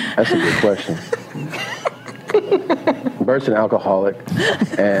 That's a good question. Bert's an alcoholic,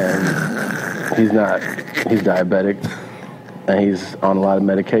 and he's diabetic, and he's on a lot of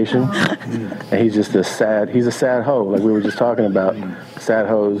medication, and he's just a sad hoe, like we were just talking about. Sad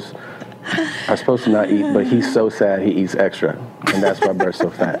hoes are supposed to not eat, but he's so sad he eats extra, and that's why Bert's so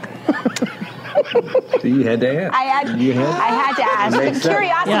fat. So you had to ask. I had to ask. Makes sense.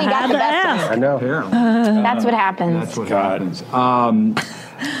 Curiosity got the best of me. I know. That's what happens. That's what happens.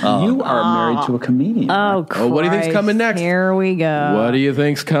 You are married to a comedian. Oh, Oh, what do you think's coming next? Here we go. What do you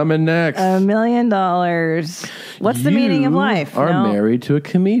think's coming next? $1 million. What's the meaning of life? Are No. married to a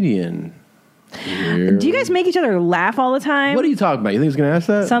comedian. Here. Do you guys make each other laugh all the time? What are you talking about? You think he's going to ask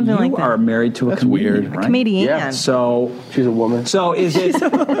that? Something like that. You are married to a That's comedian, weird. right? Comedian. Yeah. So She's a woman. So is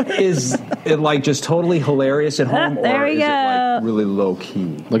it like just totally hilarious at home, there or we is go. it like really low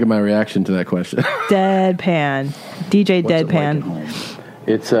key? Look at my reaction to that question. Deadpan. DJ What's it like at Deadpan. home?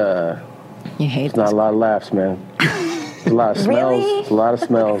 It's You hate it's not a lot of laughs, man. There's a lot of smells. Really? There's a lot of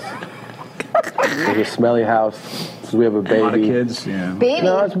smells. There's a smelly house. We have a baby. A lot of kids, yeah. Baby.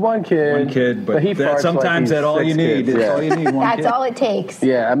 No, it's one kid. One kid, but he farts sometimes like that's all you need. Kids. That's Yeah. all you need. One That's kid. all it takes.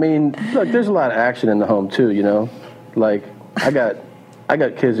 Yeah, I mean, look, there's a lot of action in the home too. You know, like I got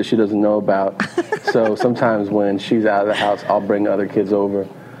kids that she doesn't know about. So sometimes when she's out of the house, I'll bring other kids over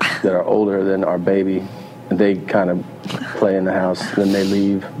that are older than our baby, and they kind of play in the house. Then they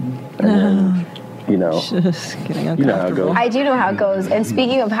leave, and then you know, Just getting you know how it goes. I do know how it goes. And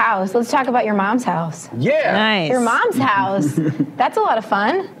speaking of house, let's talk about your mom's house. Yeah, Nice. Your mom's house. That's a lot of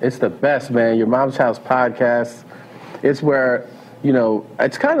fun. it's the best, man. Your Mom's House podcast. It's where, you know,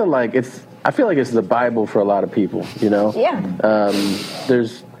 it's kind of like I feel like it's the Bible for a lot of people. You know. Yeah.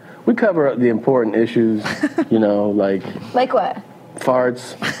 We cover the important issues. You know, like Like what?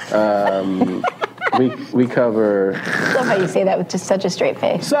 farts. We cover. I love how you say that with just such a straight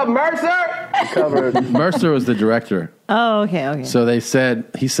face. What's up, Mercer? We covered. Mercer was the director. Oh, okay. So he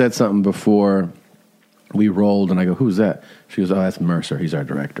said something before we rolled, and I go, who's that? She goes, oh, that's Mercer. He's our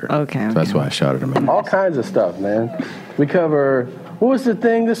director. Okay. So that's why I shouted him out. All kinds of stuff, man. We cover. What was the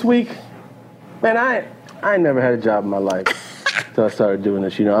thing this week? Man, I ain't never had a job in my life until I started doing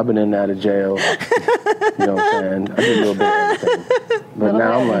this. You know, I've been in and out of jail. You know what I'm saying? I did a little bit of everything. But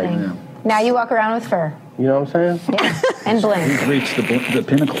now I'm like, Now you walk around with fur. you know what I'm saying? Yeah. And bling. You've reached the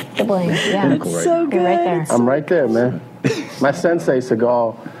pinnacle. The bling. Yeah. Pinnacle right So now. good. You're right there. I'm right there, man. My sensei,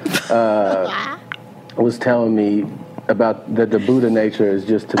 Seagal, was telling me about that the Buddha nature is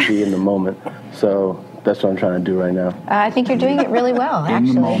just to be in the moment. So that's what I'm trying to do right now. I think you're doing it really well, actually.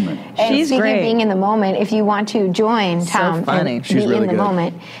 In the moment. And She's speaking great. of being in the moment, if you want to join Tom funny. and She's be really in the good.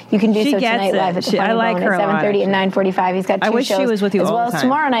 moment, you can do She so gets tonight it. live at the Funny I like Bone her at a lot. 7:30 and 9:45. He's got two I wish she shows, was with you as all well the as time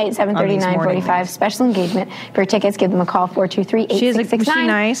tomorrow night, 7:30, on these morning 9:45. ones. Special engagement. For tickets, give them a call, 423-8669. Was she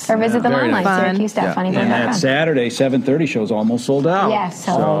nice? Or visit them Very online, nice. syracuse.funnybone.com. And that Saturday, 7:30 show's almost sold out. Yes,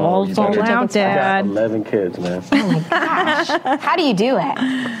 so All you sold better- out, I got Dad. 11 kids, man. Oh my gosh. How do you do it?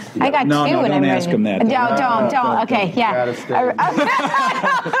 I got No, two no, and don't I'm ask ready. him that. Don't. Okay, yeah. Gotta stay.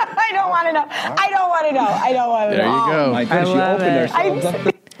 I don't want to know. I don't want to know. I don't want to There know. you go. My goodness, I you love opened it. ourselves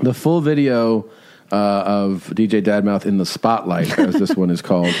up. The full video of DJ Dadmouth in the spotlight, as this one is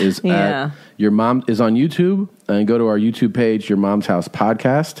called, is Yeah. at your mom is on YouTube. And go to our YouTube page, Your Mom's House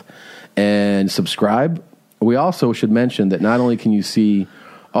Podcast, and subscribe. We also should mention that not only can you see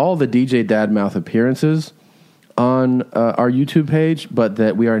all the DJ Dadmouth appearances on our YouTube page, but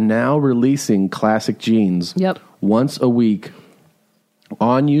that we are now releasing Classic Jeans once a week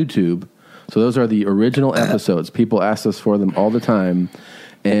on YouTube. So those are the original episodes. People ask us for them all the time.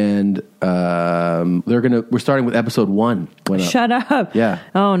 And we're starting with episode 1. Shut up. Yeah.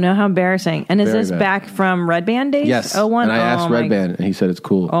 Oh, no, how embarrassing. And is Very this bad. back from Red Band days? Yes. Oh, one. And I asked Red Band, and he said it's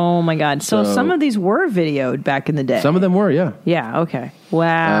cool. Oh, my God. So some of these were videoed back in the day. Some of them were, yeah. Yeah, okay.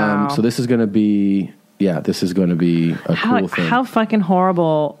 Wow. So this is going to be, a cool thing. How fucking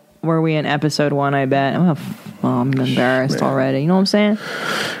horrible were we in episode 1, I bet? I'm embarrassed already. You know what I'm saying?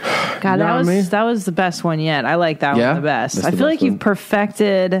 God, that was the best one yet. I like that one the best. That's I the feel best like you've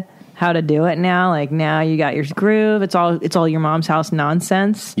perfected how to do it now. Like now you got your groove. It's all Your Mom's House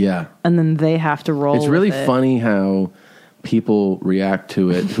nonsense. Yeah. And then they have to roll. It's really with it. funny how people react to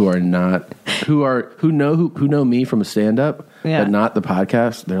it who know me from a stand-up, but not the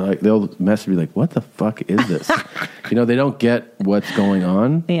podcast. They'll message me like, "What the fuck is this?" They don't get what's going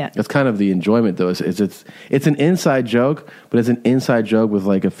on. Yeah, that's kind of the enjoyment, though. It's an inside joke, but it's an inside joke with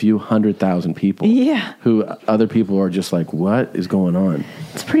like a few 100,000 people. Yeah, who other people are just like, "What is going on?"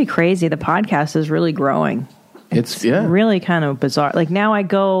 It's pretty crazy. The podcast is really growing. It's really kind of bizarre. Like now, I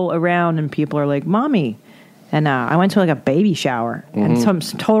go around and people are like, "Mommy." And I went to like a baby shower, and some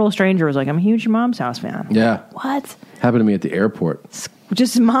total stranger was like, "I'm a huge Your Mom's House fan." Yeah. What? Happened to me at the airport.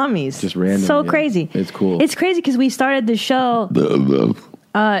 Just mommies. Just random. So crazy. It's cool. It's crazy because we started the show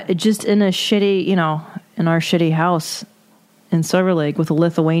just in a shitty, in our shitty house in Silver Lake with a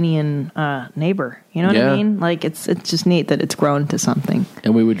Lithuanian neighbor. You know what I mean? Like it's just neat that it's grown to something.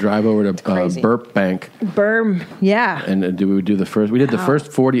 And we would drive over to Burp Bank. Yeah. And we would do the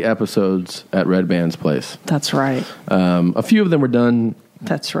first 40 episodes at Red Band's place. That's right. A few of them were done.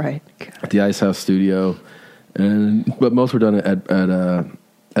 That's right. At the Ice House Studio, but most were done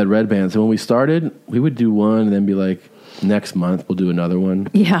at Red Band's. And when we started, we would do one and then be like, next month we'll do another one.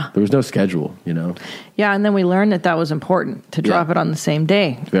 Yeah. There was no schedule, Yeah, and then we learned that was important to drop it on the same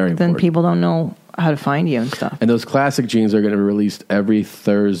day. Very important. Then people don't know how to find you and stuff. And those classic jeans are going to be released every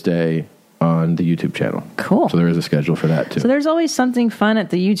Thursday on the YouTube channel. Cool. So there is a schedule for that too. So there's always something fun at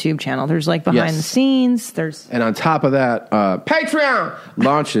the YouTube channel. There's like behind the scenes. And on top of that, Patreon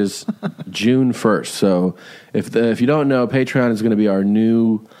launches June 1st. So if you don't know, Patreon is going to be our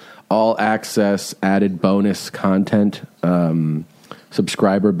new all access added bonus content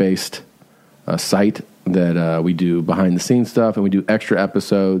subscriber based site that we do behind the scenes stuff, and we do extra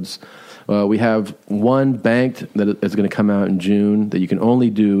episodes. We have one banked that is going to come out in June that you can only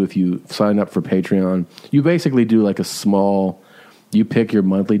do if you sign up for Patreon. You basically do like you pick your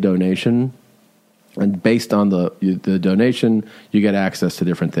monthly donation, and based on the donation, you get access to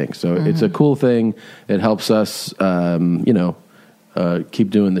different things. So it's a cool thing. It helps us, keep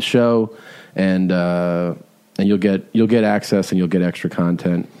doing the show, and you'll get access and you'll get extra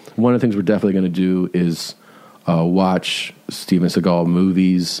content. One of the things we're definitely going to do is watch Steven Seagal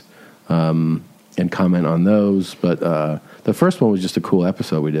movies and comment on those. But the first one was just a cool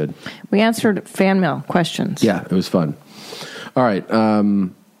episode we did. We answered fan mail questions. Yeah, it was fun. All right.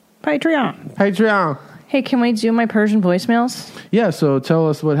 Patreon. Hey, can we do my Persian voicemails? Yeah, so tell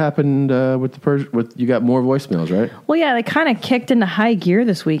us what happened with the Persian. You got more voicemails, right? Well, yeah, they kind of kicked into high gear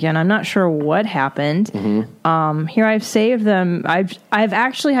this weekend. I'm not sure what happened. Here I've saved them. I've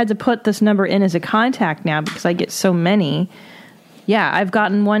actually had to put this number in as a contact now because I get so many. Yeah, I've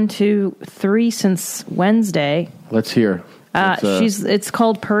gotten 1, 2, 3 since Wednesday. Let's hear. It's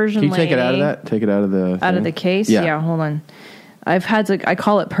called Persian Lady. Can you take it out of that? Take it out of the out of the case? Yeah, hold on. I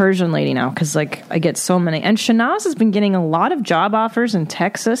call it Persian Lady now because I get so many. And Shanaz has been getting a lot of job offers in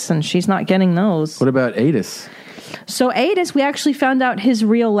Texas, and she's not getting those. What about Adis? So Adis, we actually found out his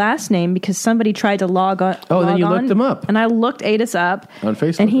real last name because somebody tried to log on. Oh, then you looked him up. And I looked Adis up. On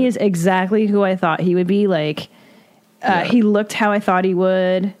Facebook. And he is exactly who I thought he would be. Like, he looked how I thought he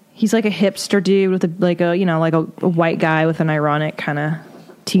would. He's like a hipster dude with a white guy with an ironic kind of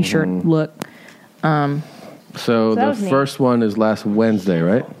t-shirt look. So the first one is last Wednesday,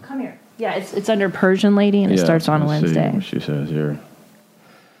 right? Come here. Yeah, it's under Persian Lady, and it starts on Wednesday. See what she says here.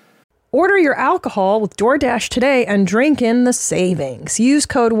 Order your alcohol with DoorDash today and drink in the savings. Use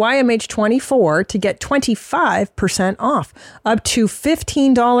code YMH24 to get 25% off, up to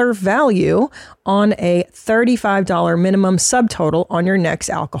 $15 value on a $35 minimum subtotal on your next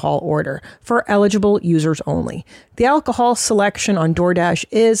alcohol order for eligible users only. The alcohol selection on DoorDash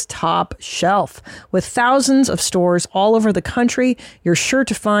is top shelf. With thousands of stores all over the country, you're sure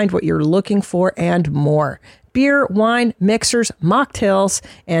to find what you're looking for and more. Beer, wine, mixers, mocktails,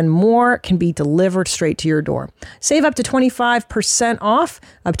 and more can be delivered straight to your door. Save up to 25% off,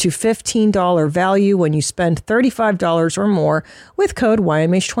 up to $15 value when you spend $35 or more with code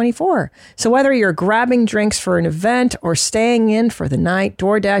YMH24. So whether you're grabbing drinks for an event or staying in for the night,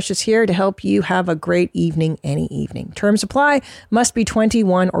 DoorDash is here to help you have a great evening any evening. Terms apply. Must be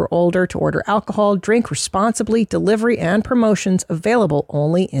 21 or older to order alcohol. Drink responsibly. Delivery and promotions available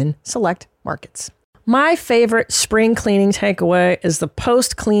only in select markets. My favorite spring cleaning takeaway is the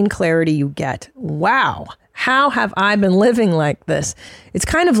post-clean clarity you get. Wow, how have I been living like this? It's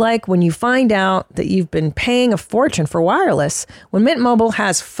kind of like when you find out that you've been paying a fortune for wireless when Mint Mobile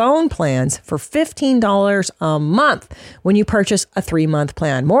has phone plans for $15 a month when you purchase a 3-month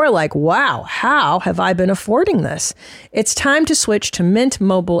plan. More like, wow, how have I been affording this? It's time to switch to Mint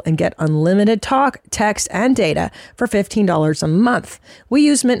Mobile and get unlimited talk, text, and data for $15 a month. We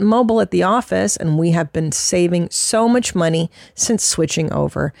use Mint Mobile at the office, and we have been saving so much money since switching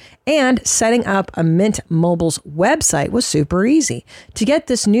over. And setting up a Mint Mobile's website was super easy. To get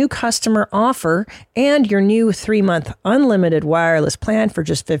this new customer offer and your new 3-month unlimited wireless plan for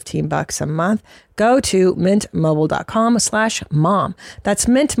just $15 a month, go to mintmobile.com/mom. That's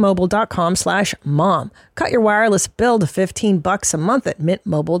mintmobile.com/mom. Cut your wireless bill to $15 a month at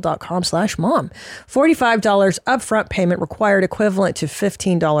mintmobile.com/mom. $45 upfront payment required, equivalent to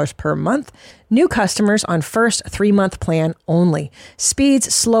 $15 per month. New customers on first 3-month plan only.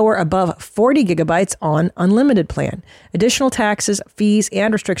 Speeds slower above 40 gigabytes on unlimited plan. Additional taxes, fees,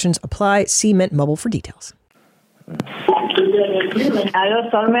 and restrictions apply. See Mint Mobile for details. الو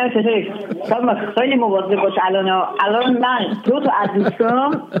سلام چطوری؟ سلام خیلی مواظب باش الان من 2 تا از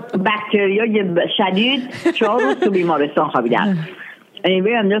دوستام بکتریای شدید 4 روز تو بیمارستان خوابیدن.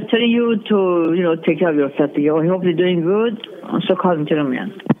 Anyway, I'm just telling you to take care of yourself. I hope you're doing good. So call me to the man.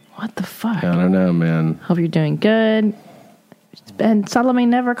 What the fuck? I don't know, man. Hope you're doing good. And Salome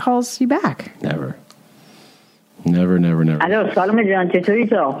never calls you back. Never. الو سلام جان چطوری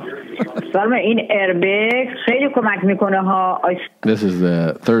تو؟ سلام این ایربگ خیلی کمک میکنه ها. This is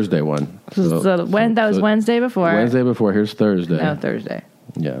the Thursday one. That was Wednesday before. Wednesday before. Here's Thursday. No, Thursday.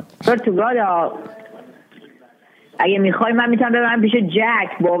 Yeah. تو گادا اگه میخوای من میتونم ببرم پیش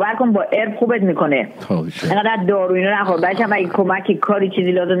جک. باور کن با ایرب خوبت میکنه. اینقدر دارو اینا نخور. بچه‌م اگه کمکی کاری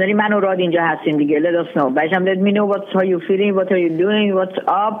چیزی لازم داری من و راد اینجا هستیم دیگه. Let us know. بچه‌م let me know how you feeling, what are you doing, what's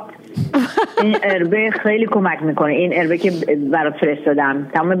up. این اربه خیلی کمک میکنه. این اربه که برات فرستادم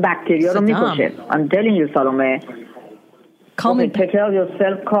تمام بکتریا رو میکشه. I'm telling you سلامه. Call me. Take care of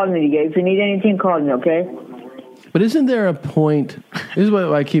yourself. Call me دیگه. If you need anything, call me, okay? But isn't there a point? This is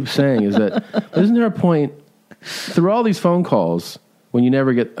what I keep saying is that isn't there a point through all these phone calls when you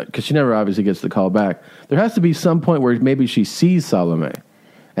never get, because she never obviously gets the call back, there has to be some point where maybe she sees Salome.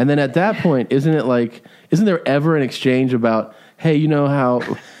 And then at that point, isn't there ever an exchange about, hey, you know how,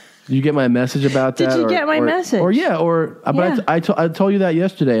 did you get my message about that? Did you get my message? But I told you that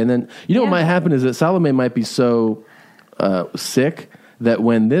yesterday. And then, what might happen is that Salome might be so sick that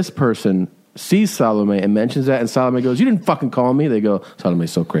when this person sees Salome and mentions that, and Salome goes, "You didn't fucking call me." They go,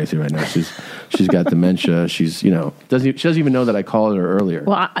 "Salome's so crazy right now. She's got dementia. She doesn't even know that I called her earlier."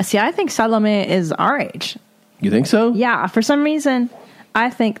 Well, I think Salome is our age. You think so? Yeah, for some reason, I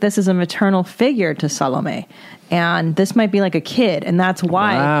think this is a maternal figure to Salome, and this might be like a kid, and that's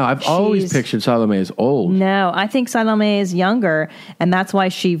why. Wow, I've always pictured Salome as old. No, I think Salome is younger, and that's why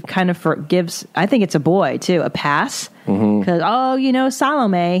she kind of gives. I think it's a boy too, a pass. Because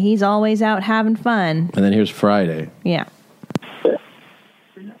Salome, he's always out having fun. And then here's Friday. Yeah.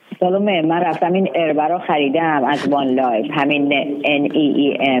 سالومه من رفتم این اربا رو خریدم از وان لایف همین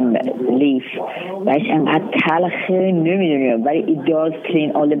NEEM لیف بهش انقدر تلخه نمیدونیم ولی it does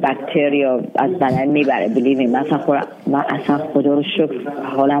clean all the bacteria از بدن میبره believe me من اصلا خدا رو شکر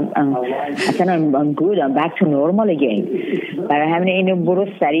حالم اصلا I'm good I'm back to normal again برای همین اینو برو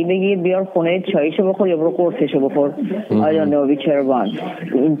سریع بگیر بیار خونه چایشو بخور یا برو قرصشو بخور I don't know whichever one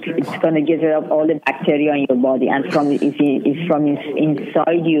it's gonna get rid of all the bacteria in your body and it's from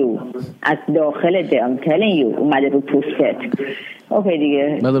inside you از داخلته I'm telling you اومده رو پوستت اوکی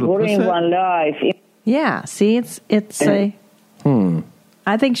دیگه برو این one life yeah see it's a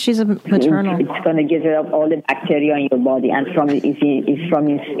I think she's a maternal it's gonna get rid of all the bacteria in your body and it's from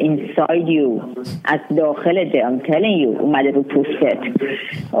inside you از داخلته I'm telling you اومده رو پوستت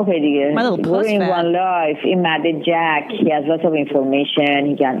اوکی دیگه برو این one life این مرد جک he has lots of information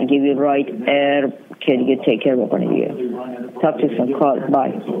he can give you right herb که دیگه take care بکنه دیگه talk to some call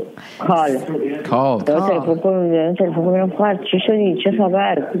bye call تلفن کنم چی شدی چه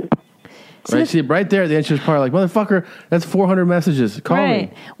خبر Right, see, right there, the answer is probably like, motherfucker, that's 400 messages. Call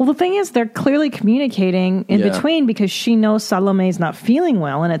me. Well, the thing is, they're clearly communicating in between because she knows Salome's not feeling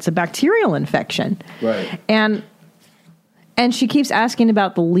well and it's a bacterial infection. Right. And she keeps asking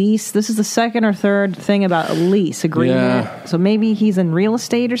about the lease. This is the second or third thing about a lease agreement. Yeah. So maybe he's in real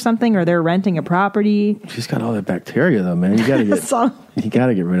estate or something, or they're renting a property. She's got all that bacteria, though, man. You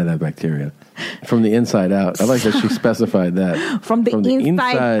gotta get rid of that bacteria from the inside out. I like that she specified that from the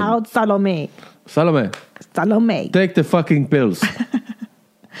inside out. Salome, take the fucking pills.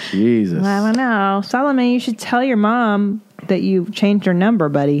 Jesus. I don't know, Salome. You should tell your mom that you changed your number,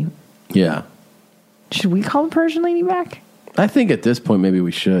 buddy. Yeah. Should we call the Persian lady back? I think at this point maybe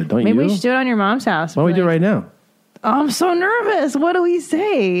we should. Don't maybe you? Maybe we should do it on your mom's house. Why don't we do it right now? Oh, I'm so nervous. What do we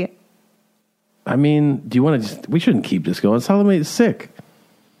say? I mean, do you want to just... We shouldn't keep this going. Salome is sick.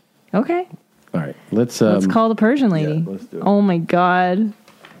 Okay. All right. Let's call the Persian lady. Yeah, let's do it. Oh, my God.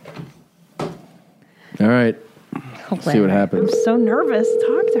 All right. Let's see what happens. I'm so nervous.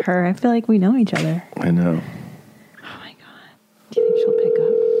 Talk to her. I feel like we know each other. I know. Oh, my God. Do you think she'll pick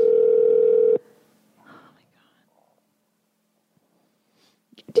up?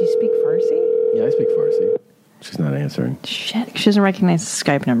 Do you speak Farsi? Yeah, I speak Farsi. She's not answering. Shit, she doesn't recognize the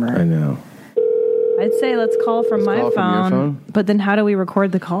Skype number. I know. I'd say let's call from my phone. From your phone. But then how do we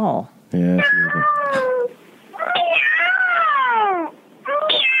record the call? Yeah, that's a good one.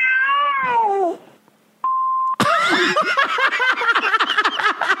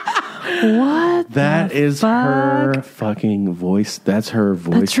 What? That is her fucking voice. That's her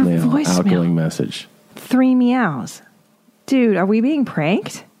voicemail. Outgoing message. 3 meows. Dude, are we being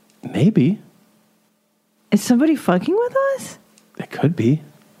pranked? Maybe. Is somebody fucking with us? It could be.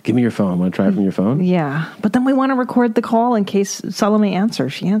 Give me your phone. Want to try it from your phone? Yeah. But then we want to record the call in case Salome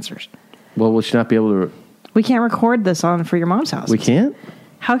answers. She answers. Well, will she not be able to... We can't record this on for your mom's house. We can't?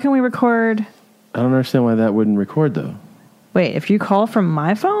 How can we record... I don't understand why that wouldn't record, though. Wait, if you call from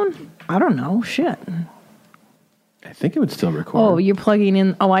my phone? I don't know. Shit. I think it would still record. Oh, you're plugging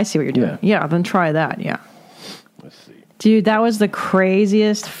in... Oh, I see what you're doing. Yeah, then try that. Yeah. Let's see. Dude, that was the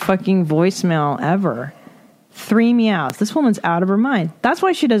craziest fucking voicemail ever. 3 meows. This woman's out of her mind. That's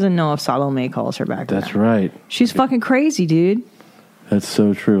why she doesn't know if Salome calls her back. That's right. She's fucking crazy, dude. That's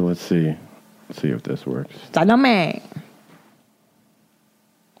so true. Let's see. Let's see if this works. Salome.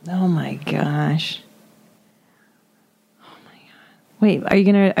 Oh my gosh. Oh my god. Wait, are you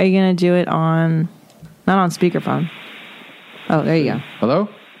gonna do it on... Not on speakerphone. Oh, there you go. Hello?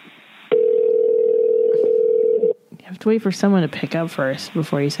 You have to wait for someone to pick up first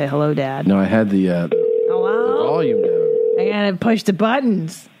before you say hello, Dad. No, I had the volume down. I gotta push the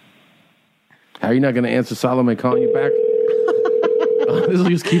buttons. How are you not going to answer Salome calling you back? This will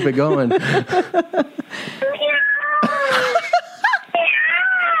just keep it going.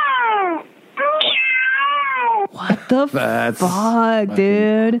 What the fuck,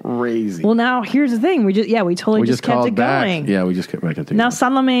 dude? Crazy. Well, now here's the thing. We totally just kept it going. Yeah, we just kept making it. Now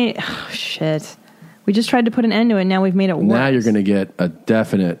Salome, shit. We just tried to put an end to it. Now we've made it worse. Now you're going to get a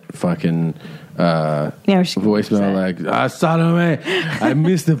definite fucking voicemail like, Salome, I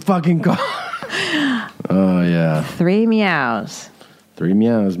missed the fucking call. Oh, yeah. 3 meows. 3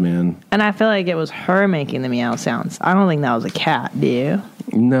 meows, man. And I feel like it was her making the meow sounds. I don't think that was a cat, do you?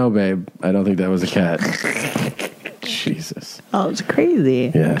 No, babe. I don't think that was a cat. Jesus. Oh, it's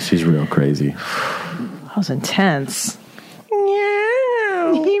crazy. Yeah, she's real crazy. That was intense.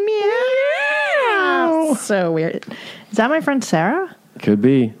 Meow. Meow. So weird. Is that my friend Sarah? Could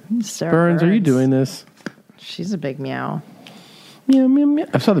be. Sarah Burns, are you doing this? She's a big meow. Meow, meow, meow.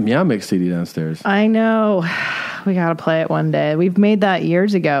 I saw the Meow Mix CD downstairs. I know. We got to play it one day. We've made that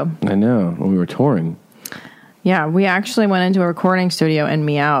years ago. I know, when we were touring. Yeah, we actually went into a recording studio and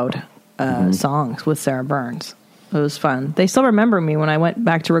meowed songs with Sarah Burns. It was fun. They still remember me when I went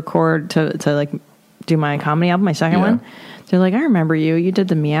back to record to like do my comedy album, my second one. They're like, I remember you. You did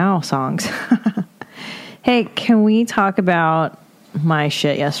the meow songs. Hey, can we talk about my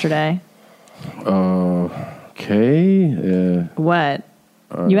shit yesterday? Okay. What?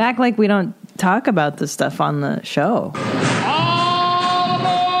 You act like we don't talk about this stuff on the show.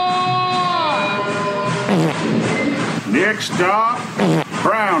 Next stop,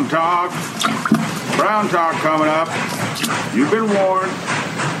 Brown Talk. Brown Talk coming up. You've been warned.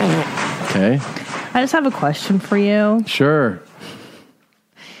 Okay. I just have a question for you. Sure.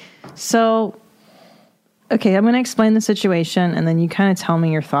 So, okay, I'm going to explain the situation, and then you kind of tell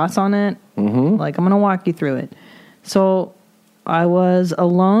me your thoughts on it. Mm-hmm. Like, I'm going to walk you through it. So, I was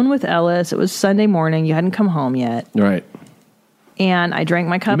alone with Ellis. It was Sunday morning. You hadn't come home yet. Right. And I drank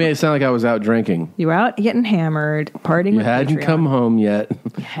my cup. You made it sound like I was out drinking. You were out getting hammered, partying You with hadn't Patreon. come home yet.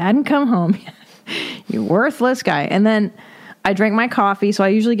 You hadn't come home yet. You worthless guy. And then I drank my coffee. So I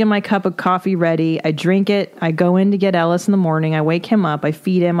usually get my cup of coffee ready. I drink it. I go in to get Ellis in the morning. I wake him up. I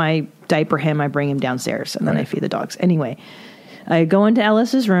feed him. I diaper him. I bring him downstairs. And then I feed the dogs. Anyway, I go into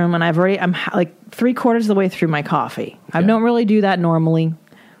Ellis's room and I'm like 3/4 of the way through my coffee. I don't really do that normally.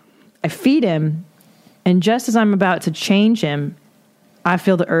 I feed him. And just as I'm about to change him, I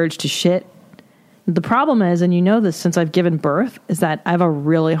feel the urge to shit. The problem is, and you know this since I've given birth, is that I have a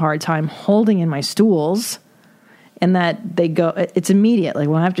really hard time holding in my stools, and that they go, it's immediate. Like,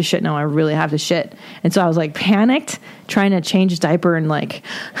 when I have to shit, no, I really have to shit. And so I was like panicked, trying to change his diaper and like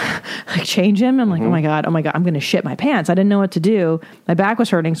change him. I'm like, oh my God, I'm going to shit my pants. I didn't know what to do. My back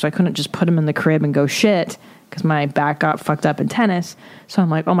was hurting, so I couldn't just put him in the crib and go shit because my back got fucked up in tennis. So I'm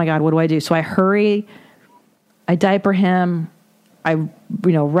like, oh my God, what do I do? So I hurry, I diaper him, I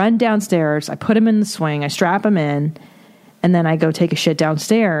run downstairs, I put him in the swing, I strap him in, and then I go take a shit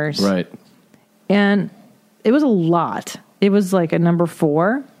downstairs. Right. And it was a lot. It was like a number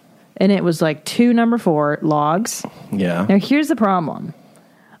 4, and it was like 2 number 4 logs. Yeah. Now here's the problem.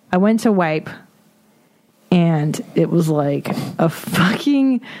 I went to wipe, and it was like a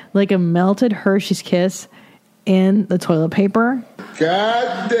fucking, like a melted Hershey's Kiss in the toilet paper.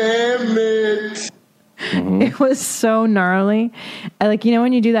 God damn it. Mm-hmm. It was so gnarly. Like,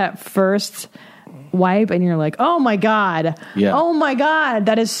 when you do that first wipe and you're like, oh my God. Yeah. Oh my God.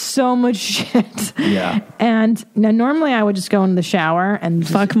 That is so much shit. Yeah. And now normally I would just go in the shower and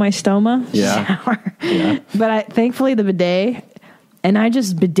fuck my stoma. Yeah. Shower. Yeah. But thankfully the bidet, and I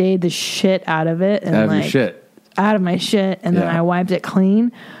just bidet the shit out of it. And Out of your shit. Out of my shit. And then Yeah. I wiped it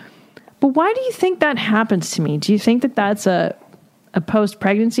clean. But why do you think that happens to me? Do you think that that's a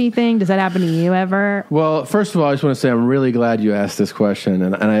post-pregnancy thing? Does that happen to you ever? Well, first of all, I just want to say I'm really glad you asked this question,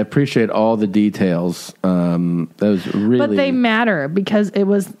 and I appreciate all the details. That was really... But they matter because it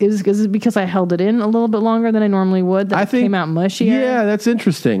was because I held it in a little bit longer than I normally would. That it came out mushier. Yeah, that's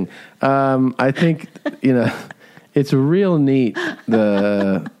interesting. I think it's real neat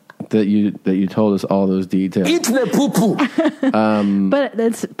that you told us all those details. It's the poo-poo. But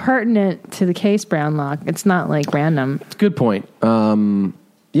it's pertinent to the case, Brownlock. It's not like random. It's a good point.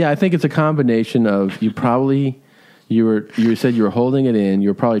 Yeah, I think it's a combination of you said you were holding it in. You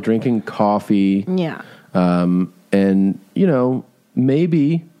were probably drinking coffee. Yeah. And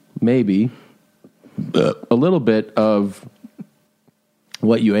maybe a little bit of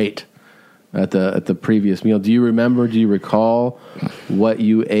what you ate at the previous meal. Do you recall what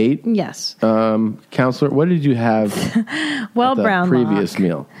you ate? Yes. Counselor, what did you have Well, at the Brownlock. previous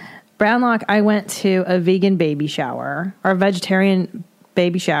meal? Brownlock, I went to a vegan baby shower or a vegetarian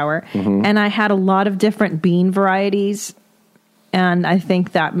baby shower, and I had a lot of different bean varieties, and I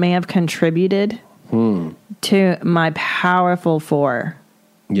think that may have contributed to my powerful 4.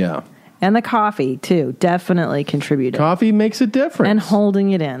 Yeah. And the coffee, too, definitely contributed. Coffee makes a difference. And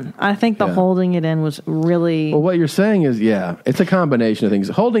holding it in. I think the holding it in was really... Well, what you're saying is, yeah, it's a combination of things.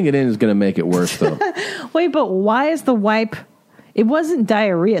 Holding it in is going to make it worse, though. Wait, but why is the wipe... It wasn't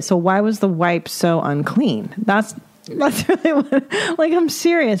diarrhea, so why was the wipe so unclean? That's really what... Like, I'm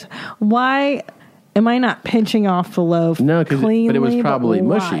serious. Why am I not pinching off the loaf cleanly? But it was probably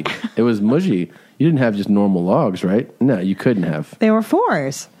mushy. It was mushy. You didn't have just normal logs, right? No, you couldn't have. They were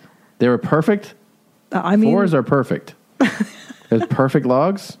 4s. They were perfect? I mean... 4s are perfect. There's perfect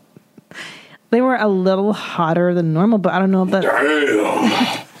logs? They were a little hotter than normal, but I don't know if that...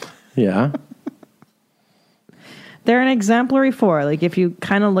 Damn. Yeah. They're an exemplary 4. Like, if you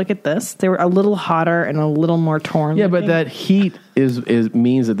kind of look at this, they were a little hotter and a little more torn. Yeah, but that heat is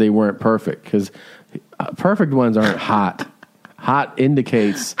means that they weren't perfect, because perfect ones aren't hot. Hot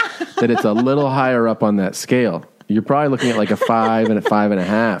indicates that it's a little higher up on that scale. You're probably looking at like a 5 and a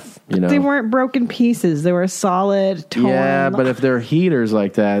 5.5. You know, They weren't broken pieces. They were solid, torn. yeah, but if they're heaters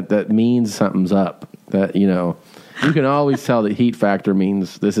like that, that means something's up. That, you know, you can always tell the heat factor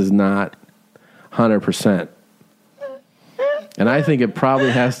means this is not 100%. And I think it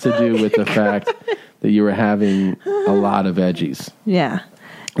probably has to do with the fact that you were having a lot of veggies. Yeah.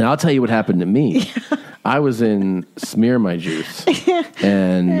 Now, I'll tell you what happened to me. I was in Smear My Juice,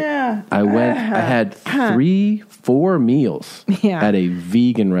 and I had 3-4 meals at a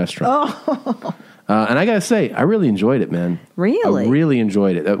vegan restaurant. Oh. And I got to say, I really enjoyed it, man. Really? I really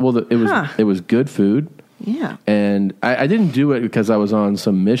enjoyed it. Well, it was good food. Yeah. And I didn't do it because I was on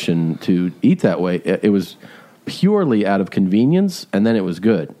some mission to eat that way. It was purely out of convenience, and then it was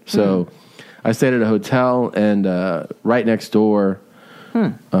good. So I stayed at a hotel, and right next door,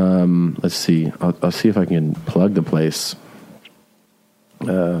 let's see. I'll see if I can plug the place.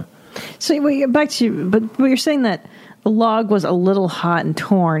 So back to you, but you're saying that the log was a little hot and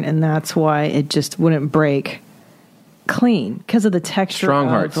torn, and that's why it just wouldn't break clean because of the texture Strong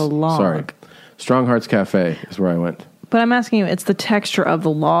of Hearts. the log. Sorry. Strong Hearts Cafe is where I went. But I'm asking you, it's the texture of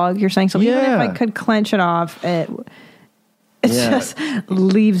the log you're saying. So even if I could clench it off, it just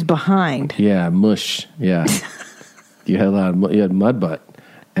leaves behind. Yeah, mush. Yeah. You had you had mud butt.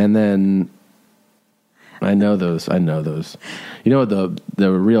 And then I know those. You know what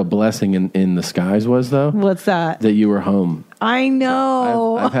the real blessing in the skies was, though? What's that? That you were home. I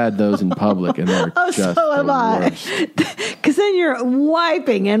know. I've had those in public, and they're just so am I. Because then you're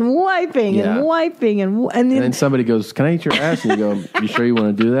wiping and wiping and wiping and then somebody goes, "Can I eat your ass?" And you go, "You sure you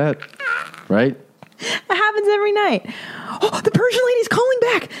want to do that?" Right? It happens every night. Oh, the Persian lady's calling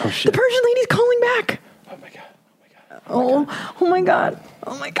back. Oh shit! The Persian lady's calling back. Oh my god.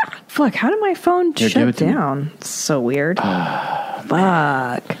 Oh my god. Fuck, how did my phone shut down? It's so weird.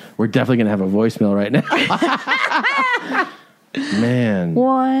 Fuck. We're definitely going to have a voicemail right now. Man.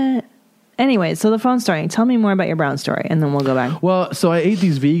 What? Anyway, so the phone's starting. Tell me more about your brown story, and then we'll go back. Well, so I ate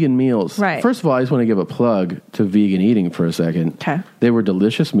these vegan meals. Right. First of all, I just want to give a plug to vegan eating for a second. Okay. They were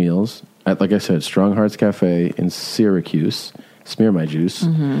delicious meals at, like I said, Strong Hearts Cafe in Syracuse. Smear My Juice.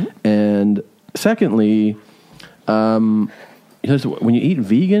 Mm-hmm. And secondly, when you eat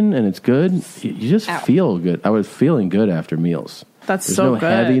vegan and it's good, you just feel good. I was feeling good after meals. That's there's so no good.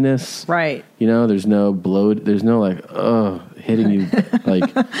 heaviness, right? You know, there's no bloat. There's no hitting you like.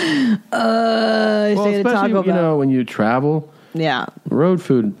 Especially you know when you travel. Yeah, road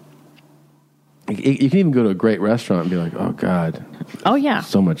food. You can even go to a great restaurant and be like, oh God. Oh yeah.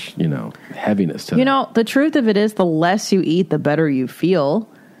 So much heaviness to it. You know, the truth of it is, the less you eat, the better you feel,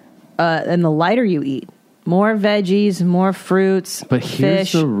 and the lighter you eat. More veggies, more fruits. But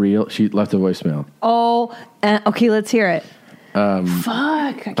here's fish. the real. She left a voicemail. Oh, okay. Let's hear it.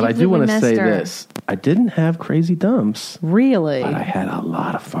 Fuck. But I do want to say this. I didn't have crazy dumps. Really? But I had a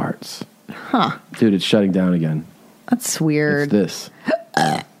lot of farts. Huh. Dude, it's shutting down again. That's weird. It's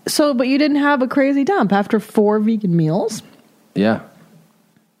this. So, but you didn't have a crazy dump after 4 vegan meals? Yeah.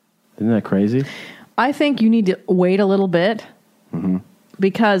 Isn't that crazy? I think you need to wait a little bit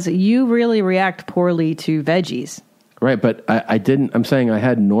because you really react poorly to veggies. Right, but I didn't. I'm saying I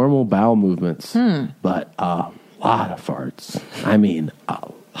had normal bowel movements, but a lot of farts. I mean,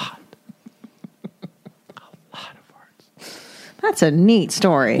 a lot. That's a neat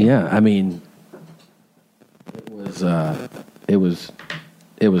story. Yeah, I mean, it was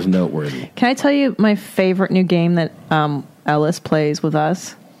noteworthy. Can I tell you my favorite new game that Ellis plays with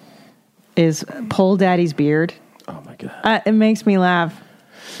us is Pull Daddy's Beard. Oh my God. It makes me laugh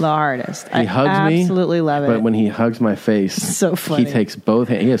the hardest. He hugs me. Absolutely love it. But when he hugs my face, so funny. He takes both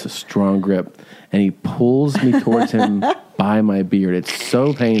hands. He has a strong grip, and he pulls me towards him by my beard. It's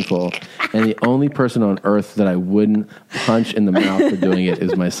so painful. And the only person on earth that I wouldn't punch in the mouth for doing it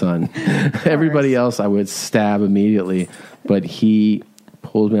is my son. Everybody else I would stab immediately, but he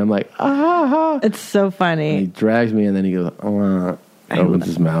pulls me. I'm like, ah. It's so funny. And he drags me, and then he goes, opens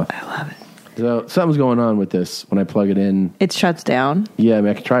his mouth. I love it. So something's going on with this. When I plug it in, it shuts down. Yeah, I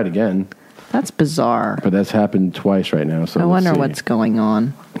mean, I can try it again. That's bizarre. But that's happened twice right now. So I wonder what's going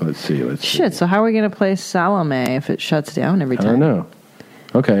on. Let's see. Shit. So how are we going to play Salome if it shuts down every time? I don't know.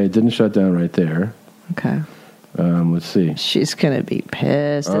 Okay, it didn't shut down right there. Okay. Let's see. She's going to be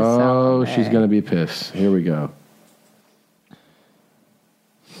pissed. At Oh, Salome. she's going to be pissed. Here we go.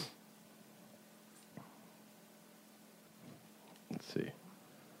 Let's see.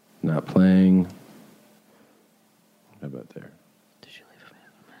 Not playing. How about there? Did she leave a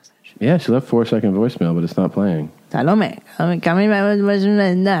message? Yeah, she left 4-second voicemail, but it's not playing. Salome,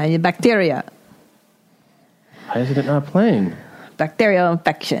 bacteria. Why is it not playing? Bacterial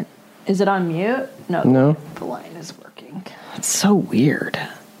infection. Is it on mute? No. The line is working. It's so weird.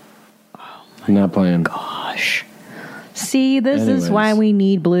 Not playing. Gosh. See, this is why we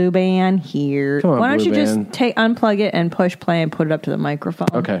need Blue Band here. Come on, why don't Blue you Band. just unplug it and push play and put it up to the microphone?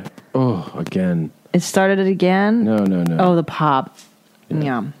 Okay. Oh, again. It started it again? No. Oh, the pop.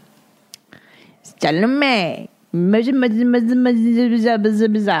 Yeah. Salome. None of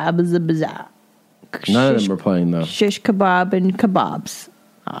them are playing, though. Shish kebab and kebabs.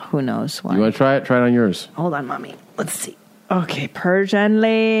 Oh, who knows why. You want to try it? Try it on yours. Hold on, mommy. Let's see. Okay, Persian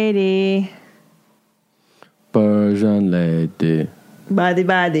lady. Persian lady.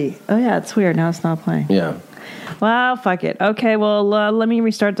 Body. Oh, yeah, it's weird. Now it's not playing. Yeah. Well, fuck it. Okay, well, let me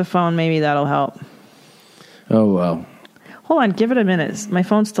restart the phone. Maybe that'll help. Oh, well. Hold on. Give it a minute. My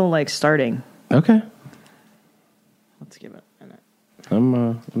phone's still, starting. Okay. Let's give it a minute.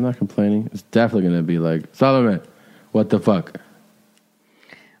 I'm not complaining. It's definitely going to be like, Salome, what the fuck?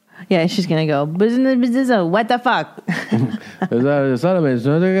 Yeah, she's going to go, business, what the fuck? Salome, it's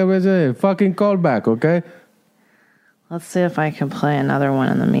not a fucking callback, okay? Let's see if I can play another one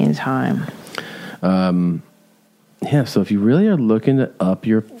in the meantime. Yeah, so if you really are looking to up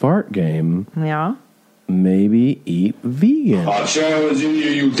your fart game, yeah, maybe eat vegan. I challenge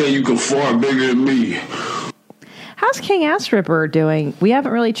you think you can fart bigger than me. How's King Ass Ripper doing? We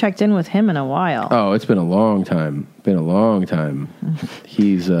haven't really checked in with him in a while. Oh, it's been a long time.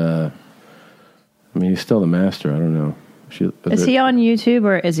 He's, he's still the master. I don't know. Is he on YouTube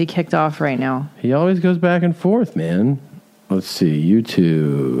or is he kicked off right now? He always goes back and forth, man. Let's see.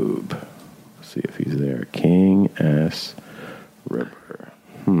 YouTube. Let's see if he's there. King Ass Ripper.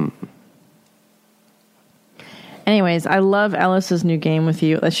 Anyways, I love Ellis's new game with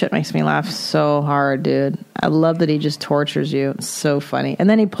you. That shit makes me laugh so hard, dude. I love that he just tortures you. It's so funny. And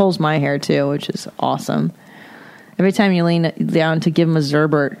then he pulls my hair, too, which is awesome. Every time you lean down to give him a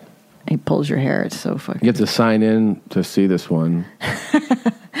Zerbert, he pulls your hair. It's so fucking... You have to sign in to see this one.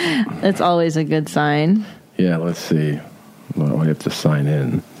 That's always a good sign. Yeah, let's see. Well, we have to sign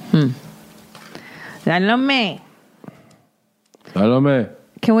in. Salome. Salome.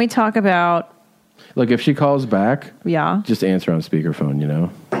 Can we talk about... Look, if she calls back, yeah, just answer on speakerphone, you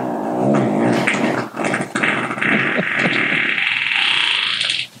know?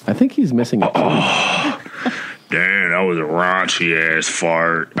 I think he's missing a key. Damn, that was a raunchy ass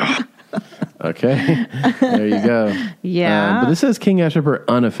fart. Okay. There you go. Yeah. But this says King Ass Ripper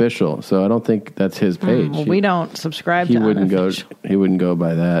unofficial, so I don't think that's his page. Well, we don't subscribe to unofficial. He wouldn't go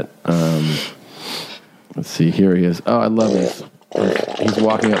by that. Let's see. Here he is. Oh, I love this. He's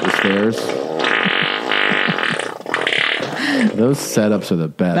walking up the stairs. Those setups are the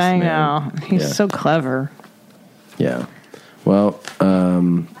best. I know. He's so clever. Yeah. Well,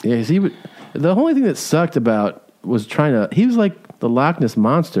 the only thing that sucked about was he was like the Loch Ness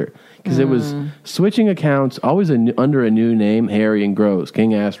Monster because it was switching accounts, always under a new name, Harry and Gross,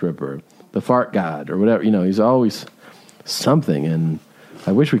 King Ass Ripper, the Fart God, or whatever. You know, he's always something, and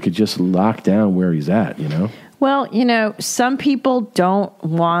I wish we could just lock down where he's at, you know? Well, some people don't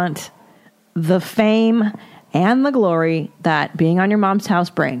want the fame and the glory that being on your mom's house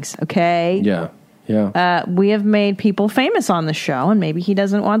brings, okay? Yeah. We have made people famous on the show, and maybe he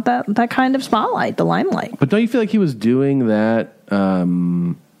doesn't want that kind of spotlight, the limelight. But don't you feel like he was doing that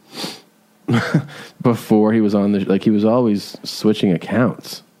before he was on he was always switching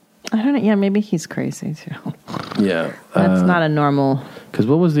accounts? I don't know. Yeah, maybe he's crazy, too. Yeah. That's not a normal... Because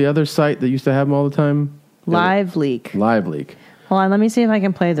what was the other site that used to have him all the time? Live Leak. Hold on, let me see if I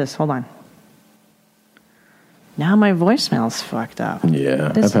can play this. Hold on. Now my voicemail's fucked up.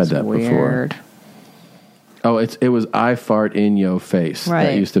 Yeah, I've had that before. Oh, it was I fart in your face. Right.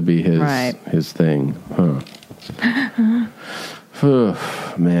 That used to be his thing. Huh.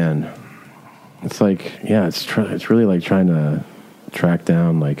 Man. It's like, it's really like trying to track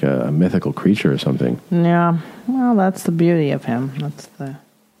down like a mythical creature or something. Yeah. Well, that's the beauty of him.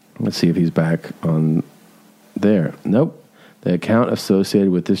 Let's see if he's back on there. Nope. The account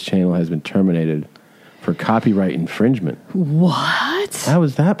associated with this channel has been terminated for copyright infringement. What? How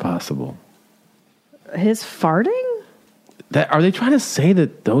is that possible? His farting? Are they trying to say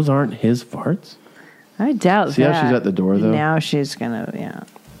that those aren't his farts? I doubt that. See how she's at the door, though? Now she's going to, yeah.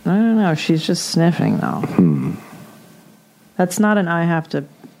 I don't know. She's just sniffing, though. That's not an I have to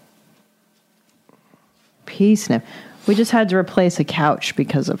pee sniff. We just had to replace a couch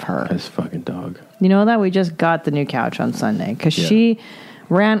because of her. This fucking dog. You know that? We just got the new couch on Sunday because she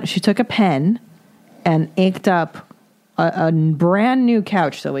took a pen and inked up a brand new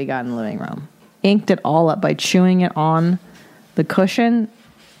couch that we got in the living room. Inked it all up by chewing it on the cushion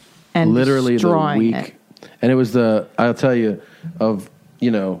and literally destroying it. And it was I'll tell you,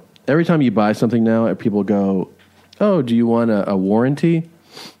 every time you buy something now, people go, oh, do you want a warranty?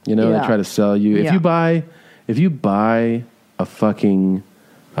 They try to sell you. If you buy a fucking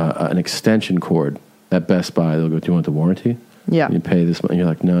an extension cord at Best Buy, they'll go, do you want the warranty? Yeah. You pay this money. You're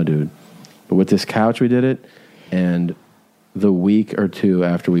like, no, dude. But with this couch, we did it, and the week or two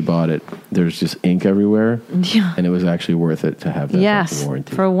after we bought it, there's just ink everywhere. Yeah. And it was actually worth it to have that fucking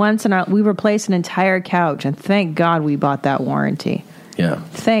warranty. For once we replaced an entire couch, and thank God we bought that warranty. Yeah.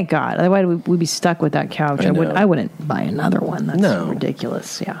 Thank God. Otherwise, we'd be stuck with that couch. I wouldn't buy another one. That's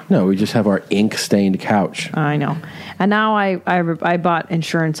ridiculous. Yeah. No, we just have our ink-stained couch. I know. And now I bought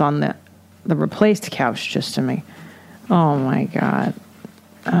insurance on the replaced couch just to me. Oh, my God.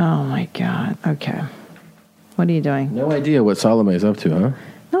 Okay. What are you doing? No idea what Salome's up to, huh?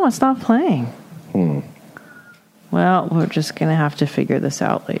 No, it's not playing. Well, we're just going to have to figure this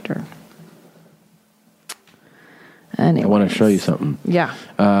out later. Anyways. I want to show you something. Yeah.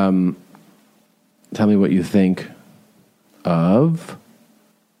 Tell me what you think of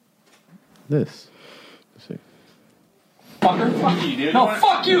this. Let's see. Fucker, fuck you, dude. No,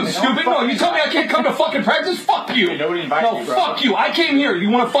 fuck you, stupid. No, you tell me I can't come to fucking practice? Fuck you. Nobody invited you, bro. Fuck you. I came here. You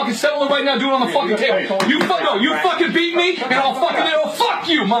want to fucking settle it right now? Do it on the fucking table. You fucking beat me, and I'll fucking fuck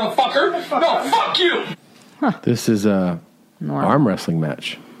you, motherfucker. No, fuck you. This is a arm wrestling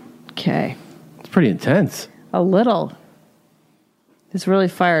match. Okay. It's pretty intense. A little. He's really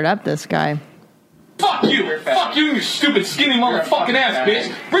fired up, this guy. Fuck you! Fuck you, you stupid skinny motherfucking ass,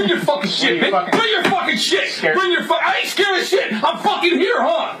 bitch! Bring your fucking shit, bitch! Bring your fucking shit! Bring your I ain't scared of shit! I'm fucking here,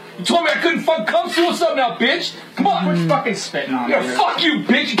 huh? You told me I couldn't fucking come, so what's up now, bitch? Come on! Quit fucking spitting on me. Yeah, fuck you,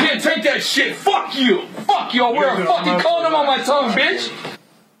 bitch! You can't take that shit! Fuck you! Fuck you! I'll wear a fucking condom on my tongue, bitch!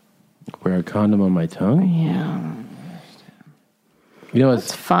 Wear a condom on my tongue? Yeah. You know,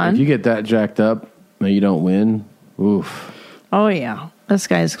 it's fun. If you get that jacked up and you don't win, oof. Oh, yeah. This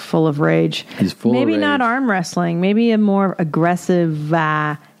guy's full of rage. He's full of rage. Maybe not arm wrestling. Maybe a more aggressive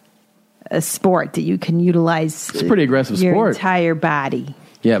a sport that you can utilize. It's a pretty aggressive your sport. Entire body.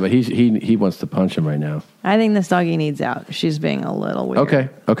 Yeah, but he wants to punch him right now. I think this doggy needs out. She's being a little weird.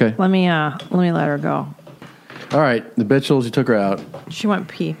 Okay. Let me let her go. All right, the bitchels, you took her out. She went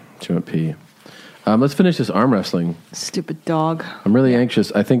pee. Let's finish this arm wrestling. Stupid dog. I'm really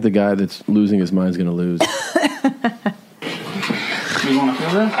anxious. I think the guy that's losing his mind is going to lose. You want to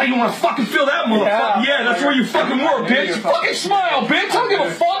feel that? You want to fucking feel that, motherfucker? Yeah, that's where you fucking were, bitch. Fucking smile, bitch. I don't give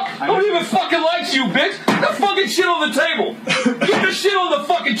a fuck. Nobody even fucking likes you, bitch. Get the fucking shit on the table. Get the shit on the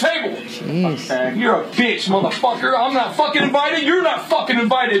fucking table. Jeez. Okay. You're a bitch, motherfucker. I'm not fucking invited. You're not fucking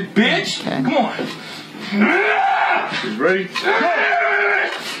invited, bitch. Okay. Come on. You ready?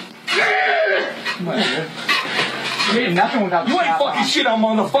 You ain't nothing without You ain't fucking shit on,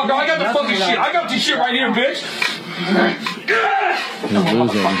 motherfucker. I got the fucking shit. I got this shit right here, bitch. He's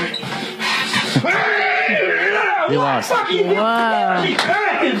losing. He lost. Whoa.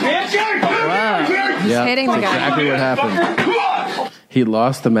 Yeah, hitting the guy. Exactly what happened. He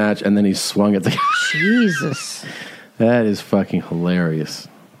lost the match and then he swung at the guy. Jesus. That is fucking hilarious.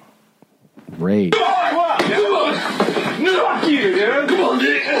 Rage. Fuck you, dude. Come on,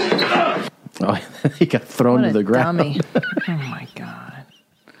 Dick. Oh, he got thrown to the ground. Dummy. Oh my god.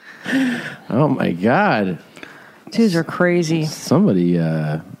 Oh my god. Dudes are crazy. Somebody,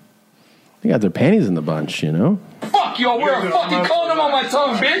 they got their panties in the bunch, you know? Fuck you, I'll wear a fucking condom on my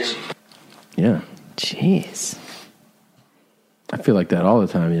tongue, bitch. Yeah. Jeez. I feel like that all the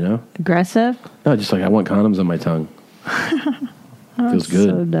time, you know? Aggressive? No, just like I want condoms on my tongue. Feels good.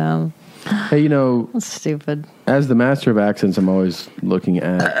 So dumb. Hey, you know, that's stupid. As the master of accents, I'm always looking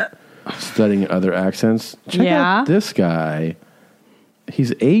at studying other accents. Check out this guy.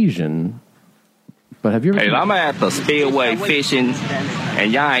 He's Asian, but have you ever... Hey, I'm at the spillway fishing,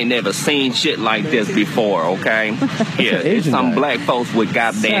 and y'all ain't never seen shit like this before, okay? Here, it's some black folks with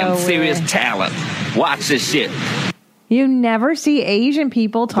goddamn serious talent. Watch this shit. You never see Asian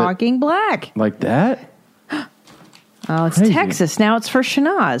people talking black. Like that? Oh, it's Texas. Now it's for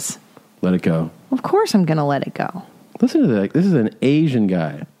Shanaz. Let it go. Of course I'm going to let it go. Listen to that. This is an Asian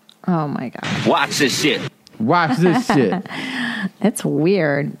guy. Oh, my God. Watch this shit. Watch this shit. It's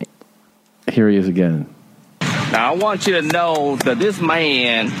weird. Here he is again. Now, I want you to know that this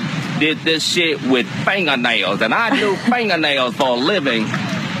man did this shit with fingernails, and I do fingernails for a living.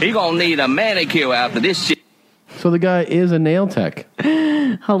 He gonna need a manicure after this shit. So the guy is a nail tech.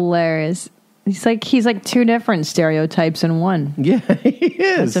 Hilarious. He's like two different stereotypes in one. Yeah, he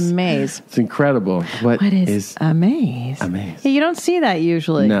is. It's a maze. It's incredible. What is a maze? A maze. Yeah, you don't see that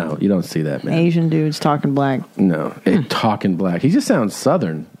usually. No, you don't see that, man. Asian dudes talking black. No, talking black. He just sounds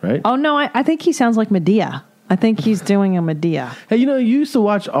Southern, right? Oh, no, I think he sounds like Medea. I think he's doing a Medea. Hey, you used to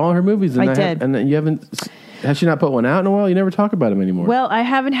watch all her movies. And I did. And you haven't... Has she not put one out in a while? You never talk about him anymore. Well, I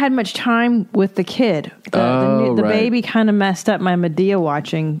haven't had much time with the kid. The right. baby kind of messed up my Medea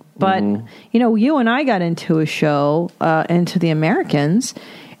watching. But, you and I got into a show, Into the Americans,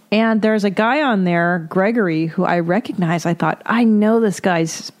 and there's a guy on there, Gregory, who I recognized. I thought, I know this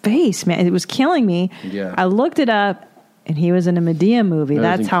guy's face, man. It was killing me. Yeah. I looked it up, and he was in a Medea movie.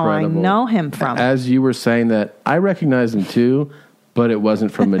 That's how I know him from. As you were saying that, I recognized him too, but it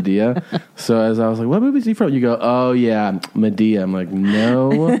wasn't from Medea. So as I was like, what movie is he from? You go, oh yeah, Medea. I'm like,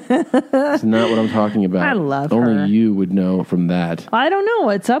 no, it's not what I'm talking about. I love Only her. you would know from that. I don't know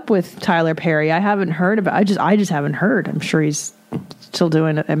what's up with Tyler Perry. I haven't heard about. I just haven't heard. I'm sure he's still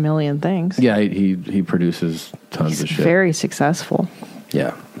doing a million things. Yeah, he produces tons of shit. Very successful.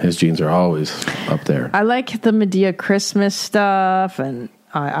 Yeah, his genes are always up there. I like the Medea Christmas stuff, and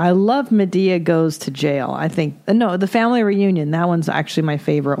I love Medea Goes to Jail. I think the Family Reunion. That one's actually my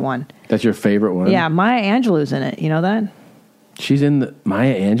favorite one. That's your favorite one? Yeah, Maya Angelou's in it. You know that? She's in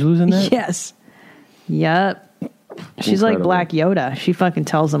Maya Angelou's in that? Yes. Yep. She's like Black Yoda. She fucking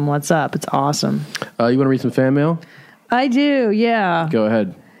tells them what's up. It's awesome. You want to read some fan mail? I do, yeah. Go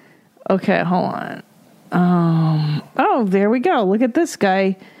ahead. Okay, hold on. Oh, there we go. Look at this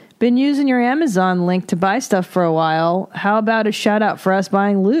guy. Been using your Amazon link to buy stuff for a while. How about a shout out for us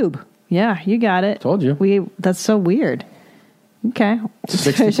buying lube? Yeah, you got it. Told you. That's so weird. Okay.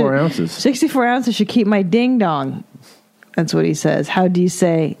 64 ounces. 64 ounces should keep my ding dong. That's what he says. How do you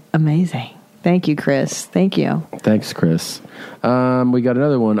say amazing? Thank you, Chris. Thank you. Thanks, Chris. We got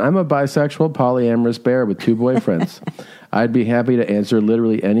another one. I'm a bisexual polyamorous bear with 2 boyfriends. I'd be happy to answer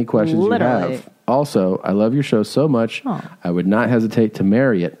literally any questions you have. Also, I love your show so much, I would not hesitate to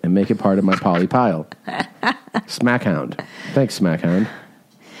marry it and make it part of my poly pile. Smackhound. Thanks, Smackhound.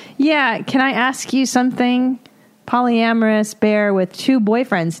 Yeah, can I ask you something? Polyamorous bear with 2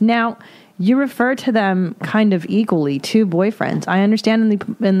 boyfriends. Now, you refer to them kind of equally, 2 boyfriends. I understand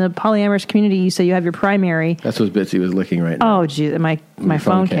in the polyamorous community, you say you have your primary. That's what Bitsy was licking right now. Oh, gee, my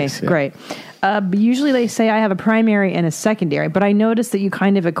phone case. Yeah. Great. Usually they say I have a primary and a secondary, but I noticed that you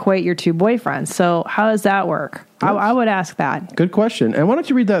kind of equate your 2 boyfriends. So how does that work? I would ask that. Good question. And why don't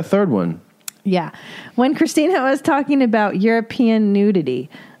you read that third one? Yeah. When Christina was talking about European nudity,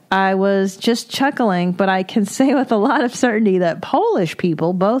 I was just chuckling, but I can say with a lot of certainty that Polish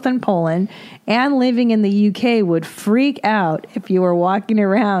people, both in Poland and living in the UK, would freak out if you were walking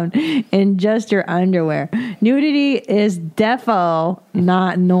around in just your underwear. Nudity is defo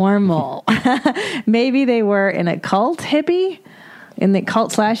not normal. Maybe they were in a cult hippie. In the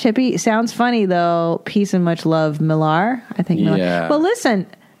cult / hippie. Sounds funny, though. Peace and much love, Millar. I think Millar. Yeah. Well, listen,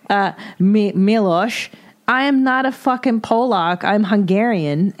 Miloš, I am not a fucking Polak. I'm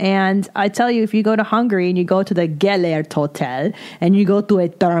Hungarian. And I tell you, if you go to Hungary and you go to the Gellert Hotel and you go to a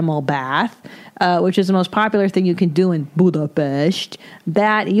thermal bath, which is the most popular thing you can do in Budapest,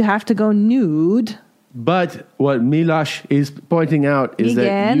 that you have to go nude. But what Miloš is pointing out is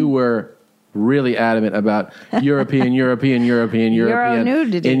that you were really adamant about European Euro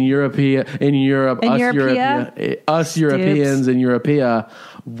nudity. in Europe, us Europeans in Europea,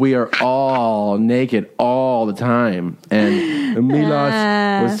 we are all naked all the time. And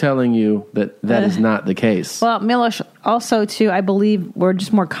Miloš was telling you that is not the case. Well, Miloš also, too, I believe we're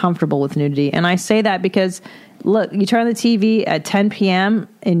just more comfortable with nudity. And I say that because, look, you turn the TV at 10 p.m.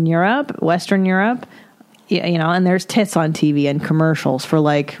 in Europe, Western Europe, and there's tits on TV and commercials for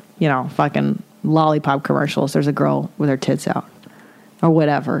fucking lollipop commercials. There's a girl with her tits out or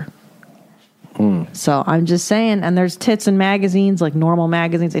whatever. So I'm just saying, and there's tits in magazines, like normal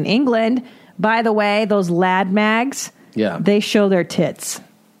magazines in England. By the way, those lad mags, they show their tits.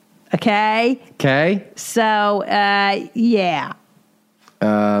 Okay? So, yeah.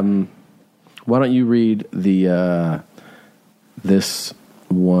 Why don't you read the this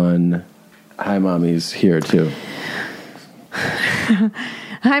one? Hi, Mommy's here, too.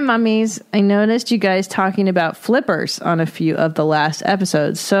 Hi, Mummies. I noticed you guys talking about flippers on a few of the last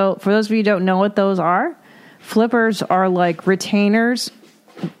episodes. So, for those of you who don't know what those are, flippers are like retainers.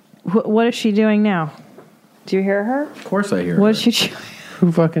 What is she doing now? Do you hear her? Of course I hear her. What is she doing?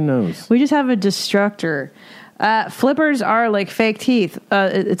 Who fucking knows? We just have a destructor. Flippers are like fake teeth.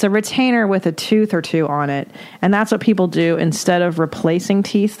 It's a retainer with a tooth or 2 on it. And that's what people do. Instead of replacing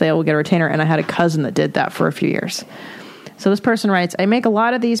teeth, they will get a retainer. And I had a cousin that did that for a few years. So this person writes, I make a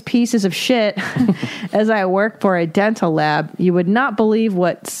lot of these pieces of shit as I work for a dental lab. You would not believe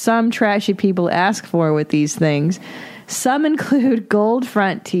what some trashy people ask for with these things. Some include gold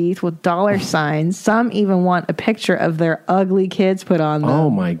front teeth with dollar signs. Some even want a picture of their ugly kids put on them. Oh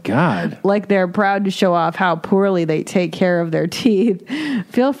my God. Like they're proud to show off how poorly they take care of their teeth.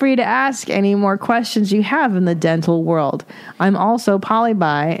 Feel free to ask any more questions you have in the dental world. I'm also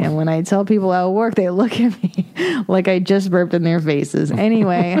polybi, and when I tell people at work, they look at me like I just burped in their faces.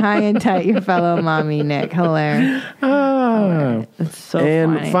 Anyway, high and tight, your fellow mommy, Nick. Hilarious. It's so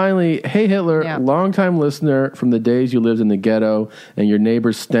and funny. finally, hey Hitler, longtime listener from the days you lived in the ghetto and your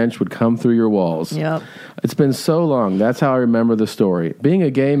neighbor's stench would come through your walls. Yep. It's been so long. That's how I remember the story. Being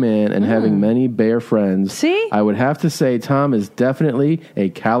a gay man and having many bear friends, I would have to say Tom is definitely a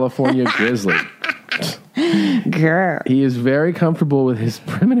California grizzly. Girl. He is very comfortable with his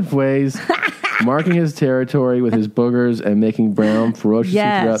primitive ways, marking his territory with his boogers and making brown ferociously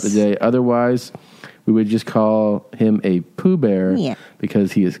throughout the day. Otherwise, we would just call him a Pooh Bear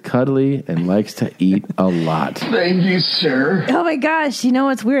because he is cuddly and likes to eat a lot. Thank you, sir. Oh my gosh, you know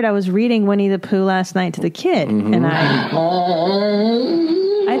what's weird? I was reading Winnie the Pooh last night to the kid, and I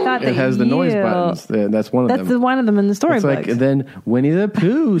thought that it has the noise buttons. That's one of them. That's one of them in the It's storybook. like, then Winnie the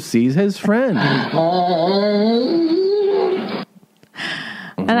Pooh sees his friend.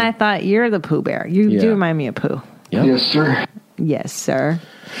 And I thought, you're the Pooh Bear. You do remind me of Pooh. Yep. Yes, sir. Yes, sir.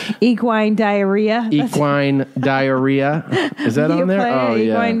 Equine diarrhea. Equine diarrhea. Is that on there? Oh,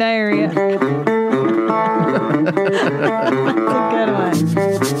 yeah. Equine diarrhea. That's a good one.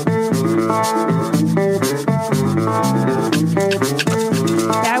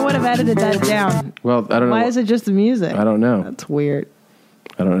 I would have edited that down. Well, I don't know. Why is it just the music? I don't know. That's weird.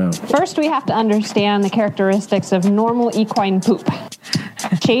 I don't know. First, we have to understand the characteristics of normal equine poop.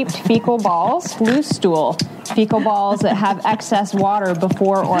 Shaped fecal balls, loose stool, fecal balls that have excess water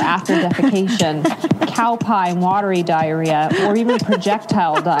before or after defecation, cow pie watery diarrhea, or even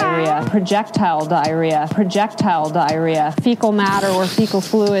projectile diarrhea, fecal matter or fecal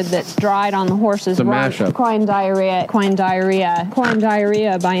fluid that's dried on the horse's rump, equine diarrhea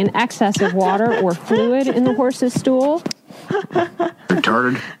by an excess of water or fluid in the horse's stool.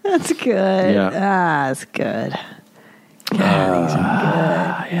 Retarded. That's good. Yeah. That's good. God, these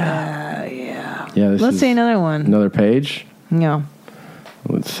are good. Yeah. Let's see another one. Another page? Yeah.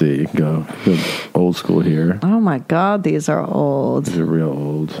 Let's see. Go old school here. Oh my God, these are old. These are real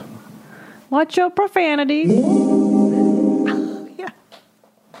old. Watch your profanity.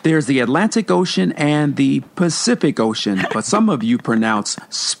 There's the Atlantic Ocean and the Pacific Ocean, but some of you pronounce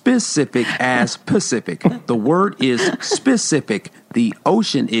specific as Pacific. The word is specific. The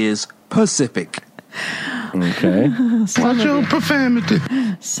ocean is Pacific. Okay. Watch your profanity.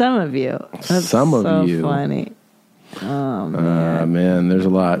 Some of you. That's Some of so you. funny. Oh, man. Man, there's a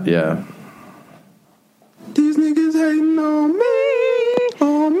lot. Yeah. These niggas hating on me.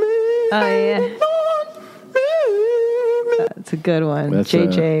 Oh, yeah. That's a good one. That's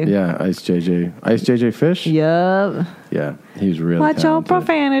JJ. Ice JJ. Ice JJ Fish? Yup. Yeah, he's really Watch your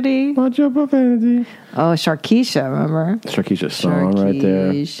profanity. Watch your profanity. Oh, Sharkeisha, remember? Sharkeisha's song right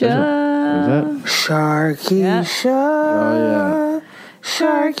there. Is that? Sharkeisha. Oh, yeah.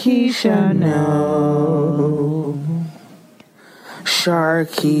 Sharkeisha, no.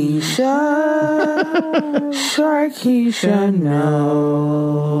 Sharkeisha. Sharkeisha,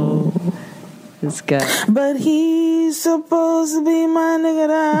 no. It's good. But he's supposed to be my nigga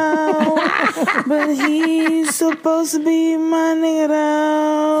down. But he's supposed to be my nigga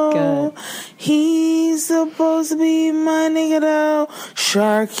down. He's supposed to be my nigga down.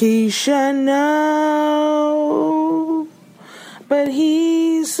 Sharkeisha, no. But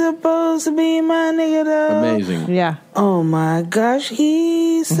he's supposed to be my nigga though. Amazing. Yeah. Oh my gosh,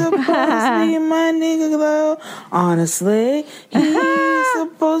 he's supposed to be my nigga though. Honestly, he's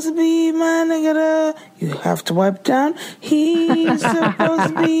supposed to be my nigga though. You have to wipe down. He's supposed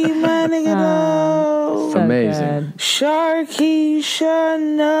to be my nigga though. Amazing. Sharkeisha,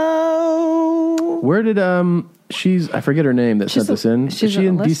 no. Where did I forget her name that sent this in. Is she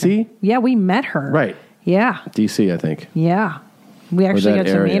in DC? Yeah, we met her. Right. Yeah. DC, I think. Yeah. We actually that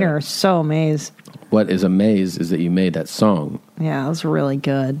got to meet area. her. So amazed. What is amazed is that you made that song. Yeah, it was really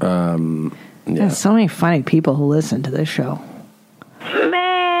good. Yeah. There's so many funny people who listen to this show.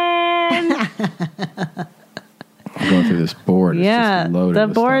 Man! I'm going through this board. It's Yeah, just loaded the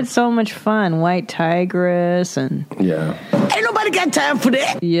with board's so much fun. White Tigress and... stuff. Yeah. Ain't nobody got time for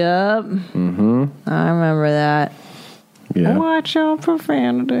that. Yep. Mm-hmm. I remember that. Yeah. Watch your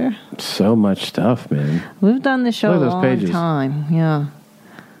profanity. So much stuff, man. We've done this show Look at a those long pages. time. Yeah.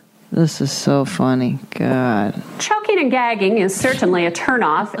 This is so funny. God. Choking and gagging is certainly a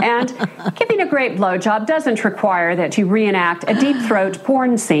turnoff, and giving a great blowjob doesn't require that you reenact a deep throat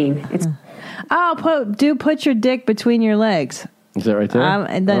porn scene. It's Oh, put your dick between your legs. Is that right there?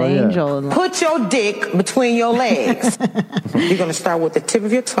 And then Angel. Put your dick between your legs. You're going to start with the tip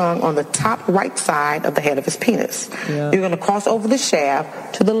of your tongue on the top right side of the head of his penis. Yeah. You're going to cross over the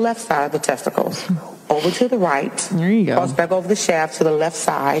shaft to the left side of the testicles. Over to the right. There you go. Cross back over the shaft to the left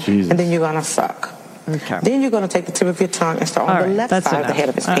side. Jesus. And then you're going to suck. Okay. Then you're going to take the tip of your tongue and start on the left side of the head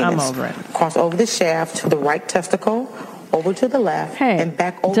of his penis. I'm over it. Cross over the shaft to the right testicle, over to the left, and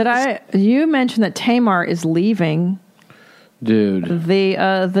back over. You mentioned that Tamar is leaving. Dude.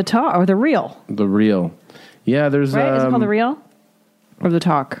 The talk or the reel. The reel. Yeah, there's Right? Is it called the reel? Or the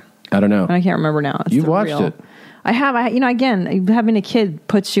talk? I don't know. I can't remember now. It's You've the watched reel. it. I have. Again, having a kid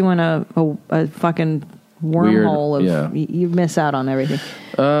puts you in a fucking wormhole of you miss out on everything.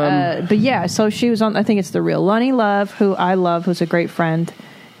 But yeah, so she was on. I think it's the real. Lonnie Love, who I love, who's a great friend.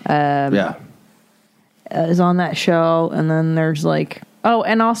 Is on that show, and then there's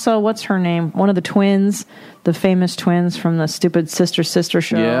and also what's her name? One of the twins, the famous twins from the stupid sister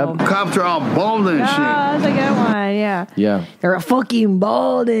show. Yeah, cops are all bald and shit. That's a good one. Yeah. Yeah. They're a fucking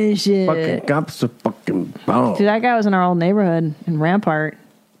bald and shit. Fucking cops are fucking bald. Dude, that guy was in our old neighborhood in Rampart.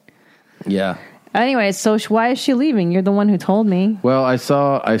 Yeah. Anyway, so why is she leaving? You're the one who told me. Well, I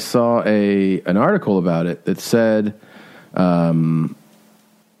saw an article about it that said,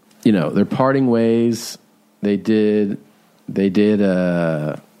 they're parting ways. They did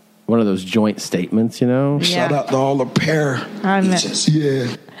one of those joint statements, Shout out to all the pair.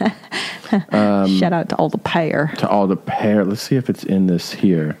 Shout out to all the pair. To all the pair. Let's see if it's in this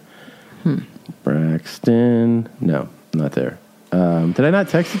here. Braxton. No, not there. Did I not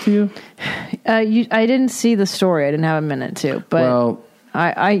text it to you? I didn't see the story. I didn't have a minute to. But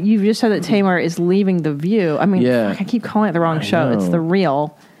you just said that Tamar is leaving The View. I mean, I keep calling it the wrong show. It's The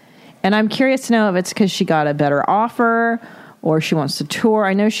Real. And I'm curious to know if it's because she got a better offer or she wants to tour.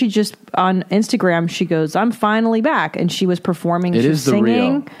 I know she just, on Instagram, she goes, I'm finally back. And she was performing. It she is was The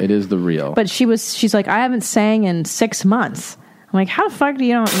singing. Real. It is The Real. But she's like, I haven't sang in 6 months. I'm like, how the fuck do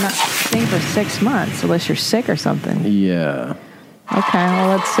you not sing for 6 months unless you're sick or something? Yeah. Okay,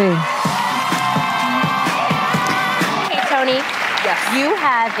 well, let's see. Hey, Tony. Yes. You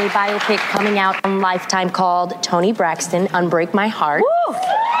have a biopic coming out on Lifetime called Tony Braxton, Unbreak My Heart. Woo!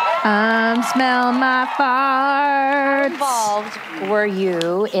 Smell my farts. How involved were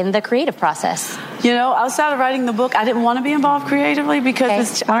you in the creative process? Outside of writing the book, I didn't want to be involved creatively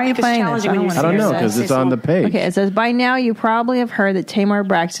because it's challenging when you're I don't know, because it's on the page. Okay, it says, by now you probably have heard that Tamar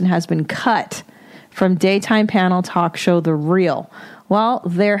Braxton has been cut from daytime panel talk show The Real. Well,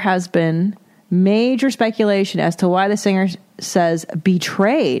 there has been major speculation as to why the singer says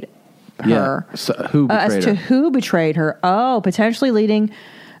betrayed her. Yeah. So who betrayed as to who betrayed her. Oh, potentially leading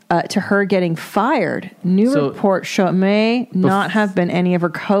to her getting fired. New reports show it may not have been any of her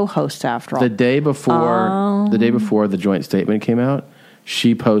co-hosts after all. The day before the joint statement came out,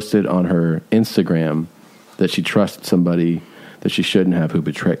 she posted on her Instagram that she trusted somebody that she shouldn't have who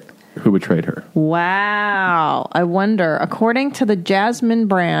betrayed her. Wow. I wonder. According to the Jasmine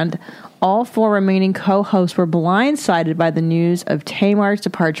brand, all 4 remaining co-hosts were blindsided by the news of Tamar's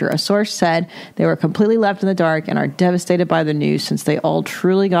departure. A source said they were completely left in the dark and are devastated by the news since they all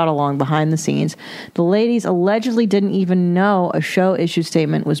truly got along behind the scenes. The ladies allegedly didn't even know a show issue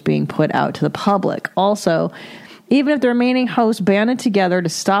statement was being put out to the public. Also, even if the remaining hosts banded together to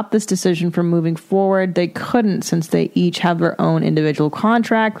stop this decision from moving forward, they couldn't since they each have their own individual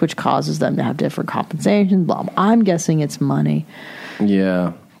contract, which causes them to have different compensation. Blah, blah. I'm guessing it's money.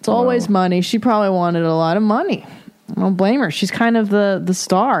 Yeah. It's always money. She probably wanted a lot of money. I don't blame her. She's kind of the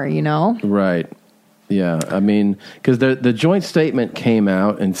star, Right. Yeah. I mean, because the joint statement came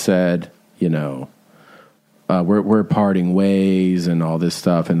out and said, we're parting ways and all this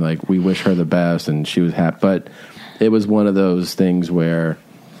stuff, and we wish her the best, and she was happy. But it was one of those things where,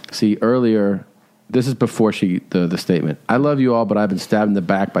 earlier, this is before the statement. I love you all, but I've been stabbed in the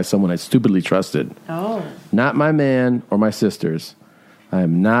back by someone I stupidly trusted. Oh. Not my man or my sisters. I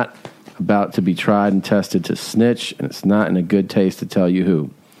am not about to be tried and tested to snitch, and it's not in a good taste to tell you who.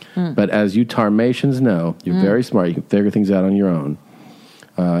 But as you Tarmatians know, you're very smart. You can figure things out on your own.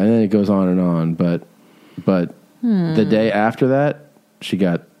 And then it goes on and on. But the day after that, she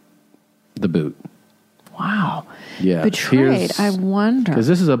got the boot. Wow. Yeah. Betrayed. I wonder. Because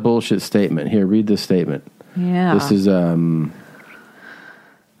this is a bullshit statement. Here, read this statement. Yeah. This is... Okay,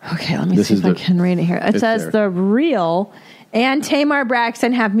 let me see if I can read it here. It says The Real and Tamar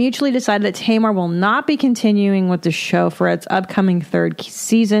Braxton have mutually decided that Tamar will not be continuing with the show for its upcoming third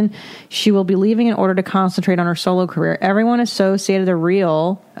season. She will be leaving in order to concentrate on her solo career. Everyone associated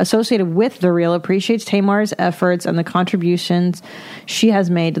with The Real appreciates Tamar's efforts and the contributions she has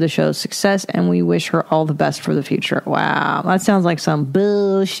made to the show's success, and we wish her all the best for the future. Wow, that sounds like some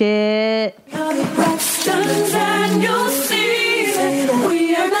bullshit. And you'll see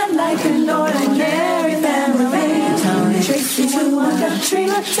we are not like an ordinary family. Tony, Tracy, Juwan,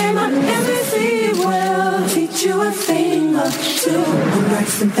 Katrina, Tamar, everything will teach you a thing or two. The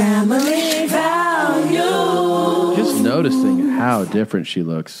Braxton family value. Just noticing how different she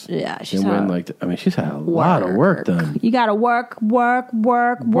looks. Yeah, she's she's had a lot of work done. You got to work. You got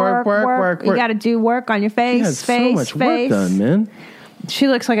to do work on your face. She had so much work done, man. She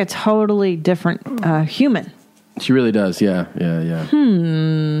looks like a totally different human. She really does, yeah.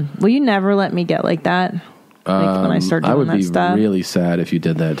 Will you never let me get like that? When I start doing I would that be stuff? really sad if you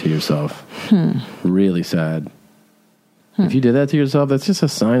did that to yourself. Really sad. If you did that to yourself, that's just a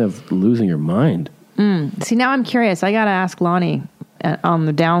sign of losing your mind. See, now I'm curious. I got to ask Lonnie on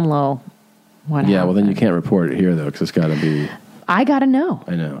the down low what happened. Well, then you can't report it here, though, because it's got to be... I got to know.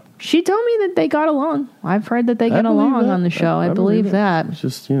 I know. She told me that they got along. I've heard that they get along on the show. I believe that. It's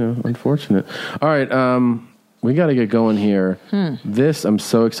just, unfortunate. All right, we got to get going here. This, I'm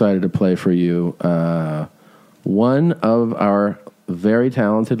so excited to play for you. One of our very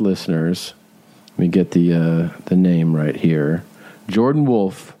talented listeners, let me get the name right here, Jordan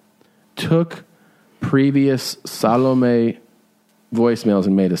Wolf, took previous Salome voicemails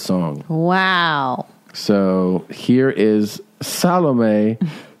and made a song. Wow. So here is Salome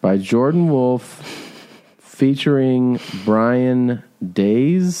by Jordan Wolf featuring Brian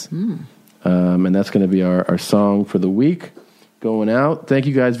Days. And that's going to be our song for the week going out. Thank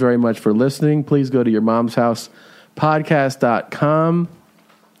you guys very much for listening. Please go to yourmomshousepodcast.com.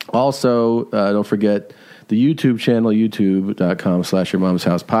 Also, don't forget the YouTube channel,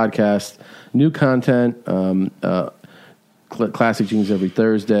 youtube.com/yourmomshousepodcast. New content, classic tunes every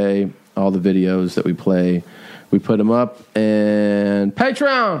Thursday. All the videos that we play, we put them up. And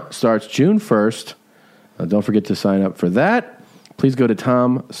Patreon starts June 1st. Don't forget to sign up for that. Please go to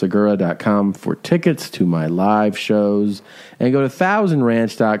TomSegura.com for tickets to my live shows. And go to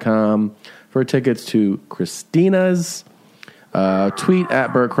ThousandRanch.com for tickets to Christina's. Tweet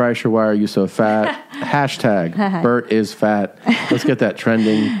at Bert Kreischer, why are you so fat? Hashtag Bert is fat. Let's get that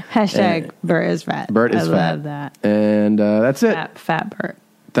trending. Hashtag Bert is fat. Bert is I fat. love that. And that's it. Fat Bert.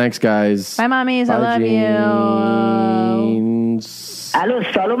 Thanks, guys. Bye, mommies. I love you. Hello,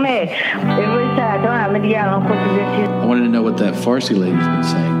 Salome. I wanted to know what that Farsi lady's been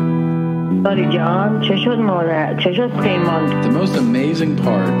saying. The most amazing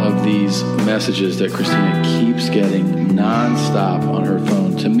part of these messages that Christina keeps getting nonstop on her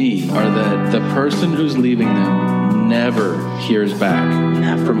phone to me are that the person who's leaving them never hears back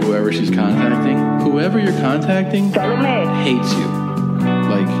from whoever she's contacting. Whoever you're contacting hates you.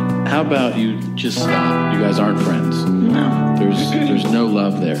 Like, how about you just stop? You guys aren't friends. No. There's no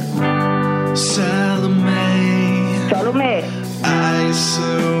love there. Salome. I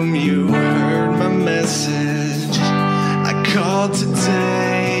assume you heard my message. I called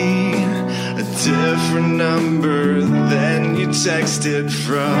today, a different number than you texted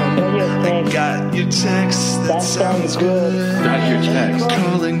from. I got your text, that sounds good. Got your text.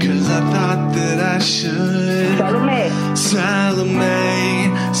 Calling cause I thought that I should. Salome.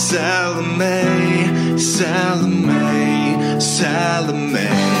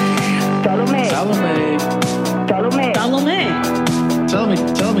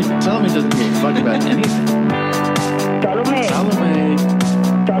 Tell me doesn't give a fuck about anything.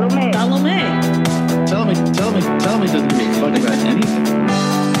 Salome doesn't give a fuck about anything.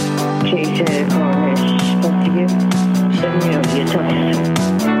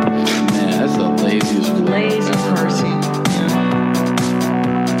 Man, that's the laziest person.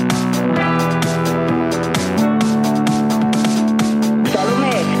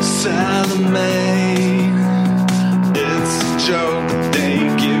 Salome, it's a joke. They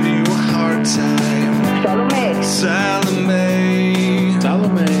give you a hard time. Salome,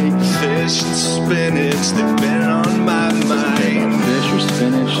 fish and spinach, they've been on my mind. Fish or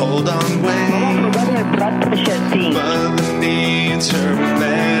spinach? Hold on, wait. Mother needs her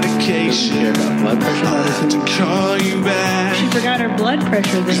medication. Blood pressure I'll have to call you back. She forgot her blood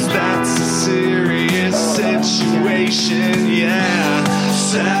pressure this time. That's a serious situation, yeah.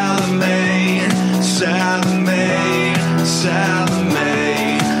 Salome. Salome.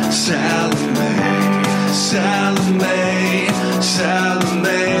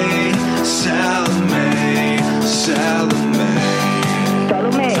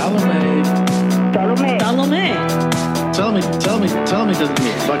 Tell me doesn't give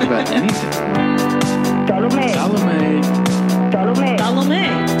a fuck about anything. Salome.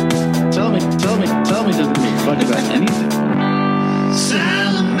 Tell me doesn't give a fuck about anything.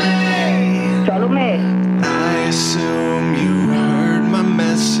 Salome. I assume you heard my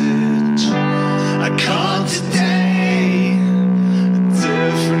message. I called today, a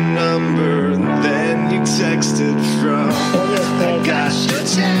different number than you texted from. I got your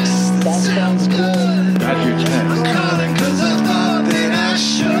text, that sounds good. Got your text. I'm calling 'cause I thought that I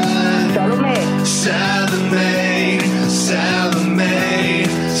should. Salome.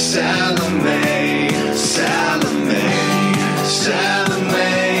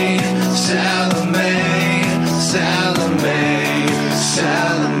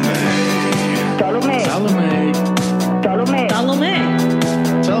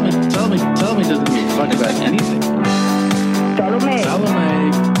 Tell me doesn't give a fuck about anything. Salome.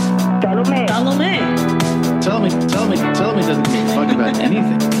 Tell me doesn't give a fuck about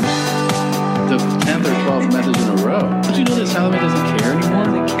anything. The 10th or 12th message in a row. Did you know that Salome doesn't care anymore?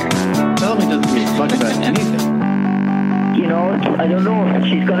 Tell me doesn't give a fuck about anything. You know, I don't know if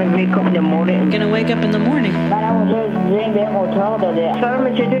she's gonna wake up in the morning. Gonna wake up in the morning. من اونجا زنگ بهم اتاق داده.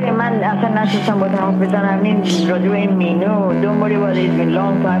 سلام چطوری؟ من اصلا نتونستم با حرف بزنم. این راجع این مینو don't worry about it. It's been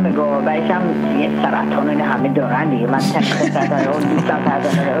long time ago. بعدشم یه سرطان همه دارن دیگه. من سرطان اون دوستان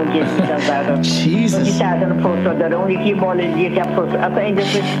سرطان اون دوستان سرطان. اون سرطان پروستات داره. اون یکی بالا یکی پروستات. اصلا اینجا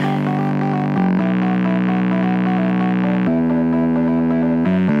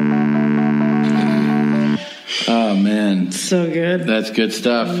Oh man, so good. That's good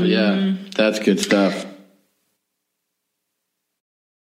stuff. Yeah, that's good stuff.